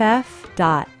BFF.FM.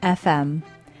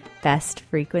 Best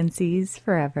frequencies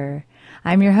forever.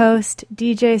 I'm your host,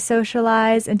 DJ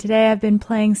Socialize, and today I've been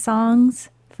playing songs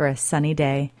for a sunny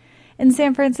day in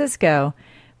San Francisco,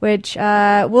 which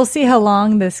we'll see how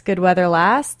long this good weather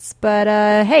lasts, but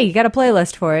hey, you got a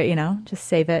playlist for it, you know, just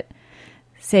save it.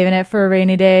 Saving it for a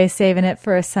rainy day, saving it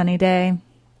for a sunny day.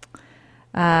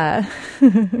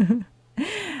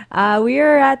 We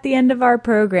are at the end of our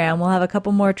program. We'll have a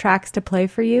couple more tracks to play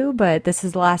for you, but this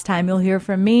is the last time you'll hear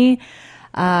from me.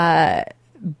 But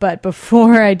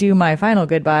before I do my final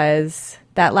goodbyes,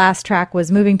 that last track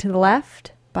was Moving to the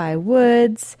Left by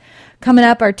Woods. Coming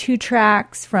up are two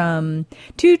tracks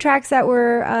that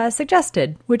were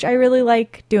suggested, which I really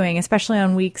like doing, especially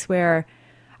on weeks where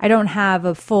I don't have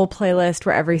a full playlist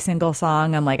where every single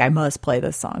song I'm like, I must play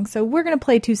this song. So we're going to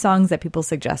play two songs that people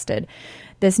suggested.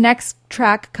 This next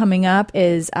track coming up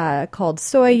is called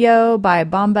Soy Yo by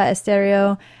Bomba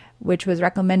Estéreo, which was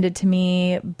recommended to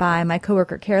me by my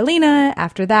coworker Carolina.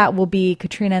 After that will be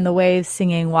Katrina and the Waves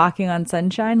singing Walking on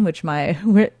Sunshine, which my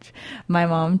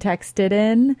mom texted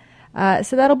in.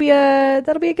 So that'll be a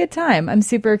good time. I'm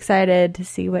super excited to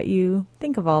see what you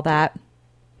think of all that.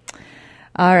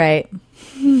 All right.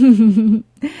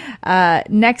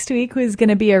 Next week was going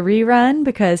to be a rerun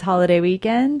because holiday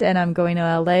weekend, and I'm going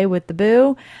to LA with the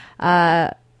boo.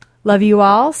 Love you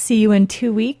all. See you in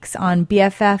 2 weeks on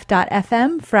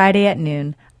BFF.FM, Friday at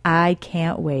noon. I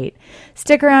can't wait.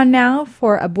 Stick around now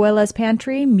for Abuela's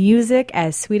Pantry, music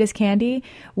as sweet as candy,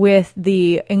 with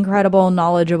the incredible,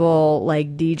 knowledgeable,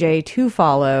 DJ to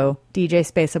follow, DJ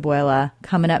Space Abuela,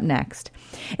 coming up next.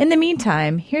 In the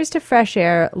meantime, here's to fresh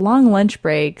air, long lunch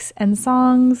breaks, and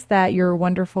songs that your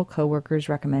wonderful coworkers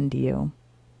recommend to you.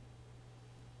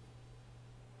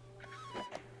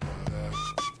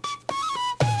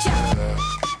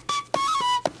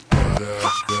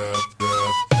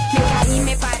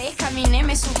 Caminé,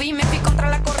 me subí, me fui contra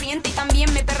la corriente y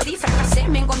también me perdí, fracasé,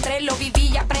 me encontré, lo viví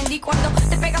y aprendí. Cuando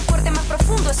te pegas fuerte, más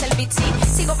profundo es el beat, sí.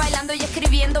 Sigo bailando y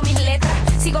escribiendo mis letras,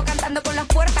 sigo cantando con las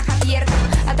puertas abiertas,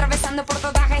 atravesando por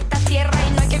todas estas tierras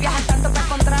y no hay que viajar tanto para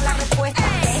encontrar la respuesta.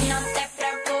 No te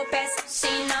preocupes si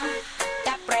no te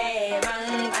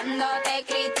aprueban, cuando te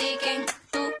critiquen,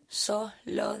 tú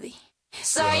solo di.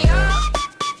 Soy yo.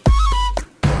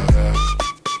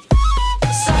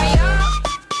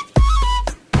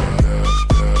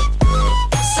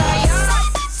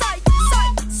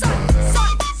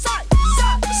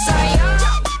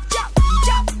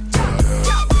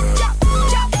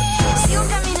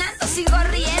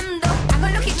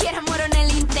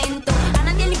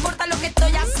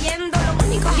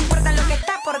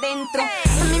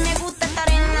 A mí me gusta estar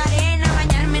en la arena,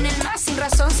 bañarme en el mar sin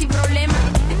razón, sin problema.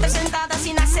 Estar sentada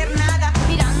sin hacer nada,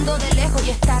 mirando de lejos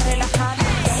y estar relajada.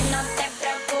 Que no te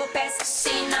preocupes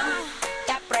si no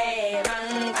te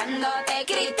aprueban, cuando te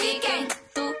critiquen,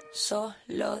 tú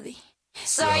solo di.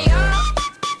 Soy yo.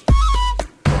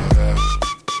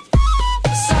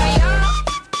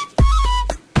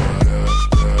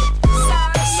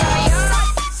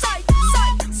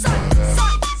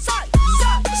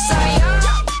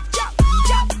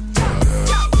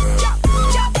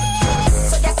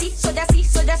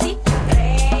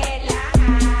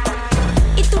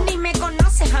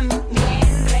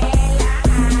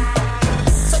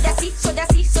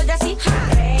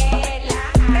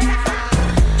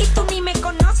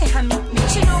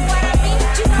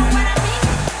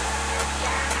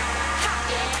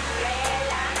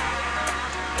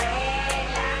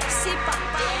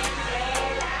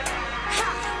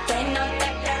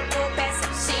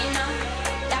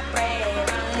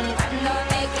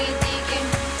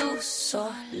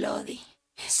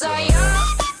 Soy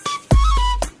yo.